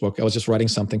published book. I was just writing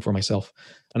something for myself.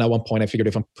 And at one point I figured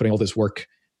if I'm putting all this work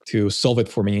to solve it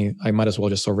for me, I might as well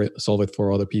just solve it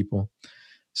for other people.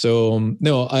 So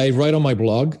no, I write on my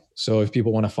blog. So if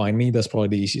people want to find me, that's probably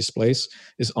the easiest place.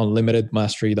 It's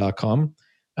unlimitedmastery.com.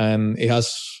 And it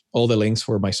has all the links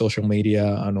for my social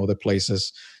media and other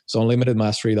places. So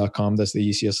unlimitedmastery.com, that's the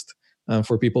easiest. And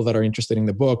for people that are interested in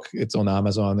the book, it's on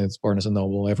Amazon, it's Barnes &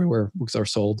 Noble, everywhere books are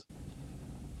sold.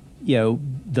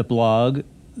 The blog,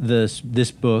 this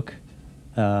book,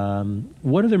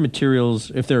 what other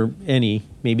materials, if there are any,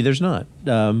 maybe there's not,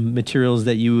 materials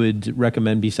that you would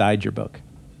recommend besides your book?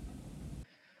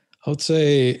 I would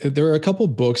say there are a couple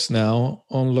books now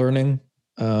on learning.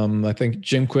 I think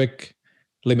Jim Kwik,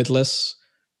 Limitless,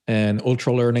 and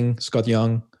Ultra Learning, Scott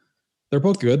Young. They're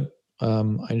both good. I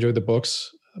enjoy the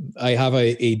books. I have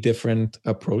a different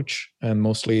approach, and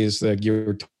mostly is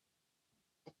geared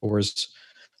towards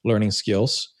learning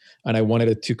skills. And I wanted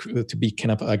it to be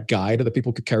kind of a guide that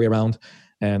people could carry around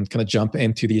and kind of jump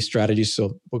into these strategies. So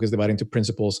the book is divided into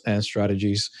principles and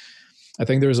strategies. I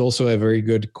think there's also a very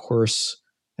good course,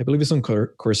 I believe it's on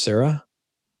Coursera.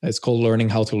 It's called Learning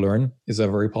How to Learn. It's a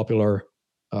very popular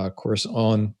course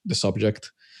on the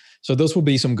subject. So those will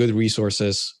be some good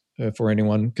resources for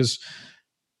anyone, because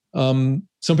some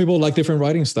people like different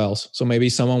writing styles. So maybe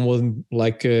someone would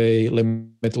like a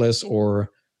Limitless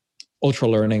or Ultra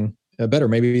Learning better.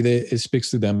 Maybe it speaks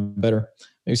to them better.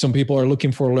 Maybe some people are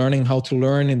looking for learning how to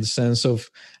learn in the sense of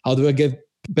how do I get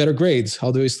better grades?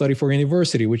 How do I study for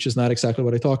university? Which is not exactly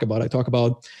what I talk about. I talk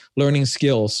about learning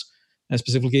skills, and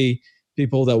specifically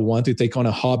people that want to take on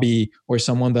a hobby, or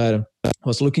someone that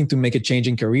was looking to make a change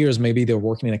in careers. Maybe they're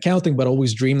working in accounting, but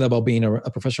always dreamed about being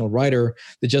a professional writer.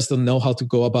 They just don't know how to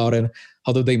go about it.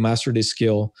 How do they master this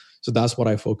skill? So that's what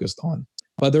I focused on.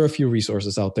 But there are a few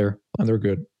resources out there, and they're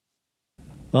good.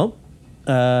 Well,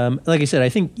 like I said, I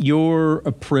think your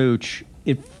approach,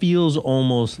 it feels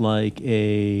almost like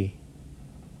a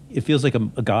guide. It feels like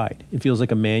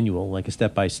a manual, like a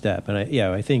step-by-step. And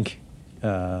I think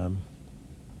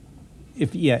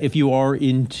if you are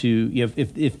into,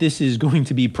 if this is going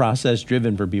to be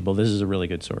process-driven for people, this is a really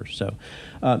good source. So,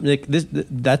 Nick,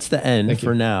 that's the end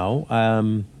for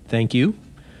now. Thank you.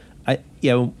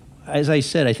 As I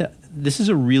said, I thought this is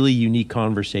a really unique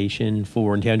conversation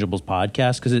for Intangibles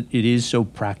podcast because it is so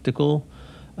practical.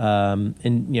 And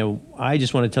I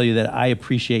just want to tell you that I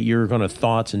appreciate your kind of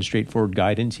thoughts and straightforward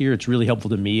guidance here. It's really helpful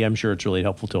to me. I'm sure it's really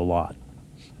helpful to a lot.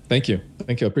 Thank you.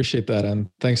 I appreciate that. And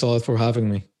thanks a lot for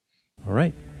having me. All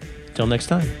right. Till next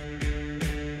time.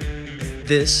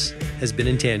 This has been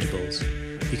Intangibles.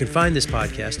 You can find this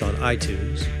podcast on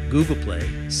iTunes, Google Play,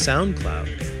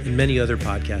 SoundCloud, and many other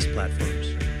podcast platforms.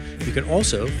 You can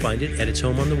also find it at its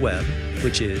home on the web,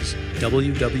 which is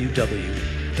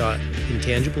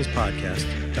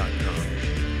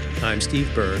www.intangiblespodcast.com. I'm Steve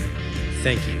Berg.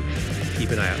 Thank you. Keep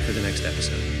an eye out for the next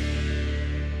episode.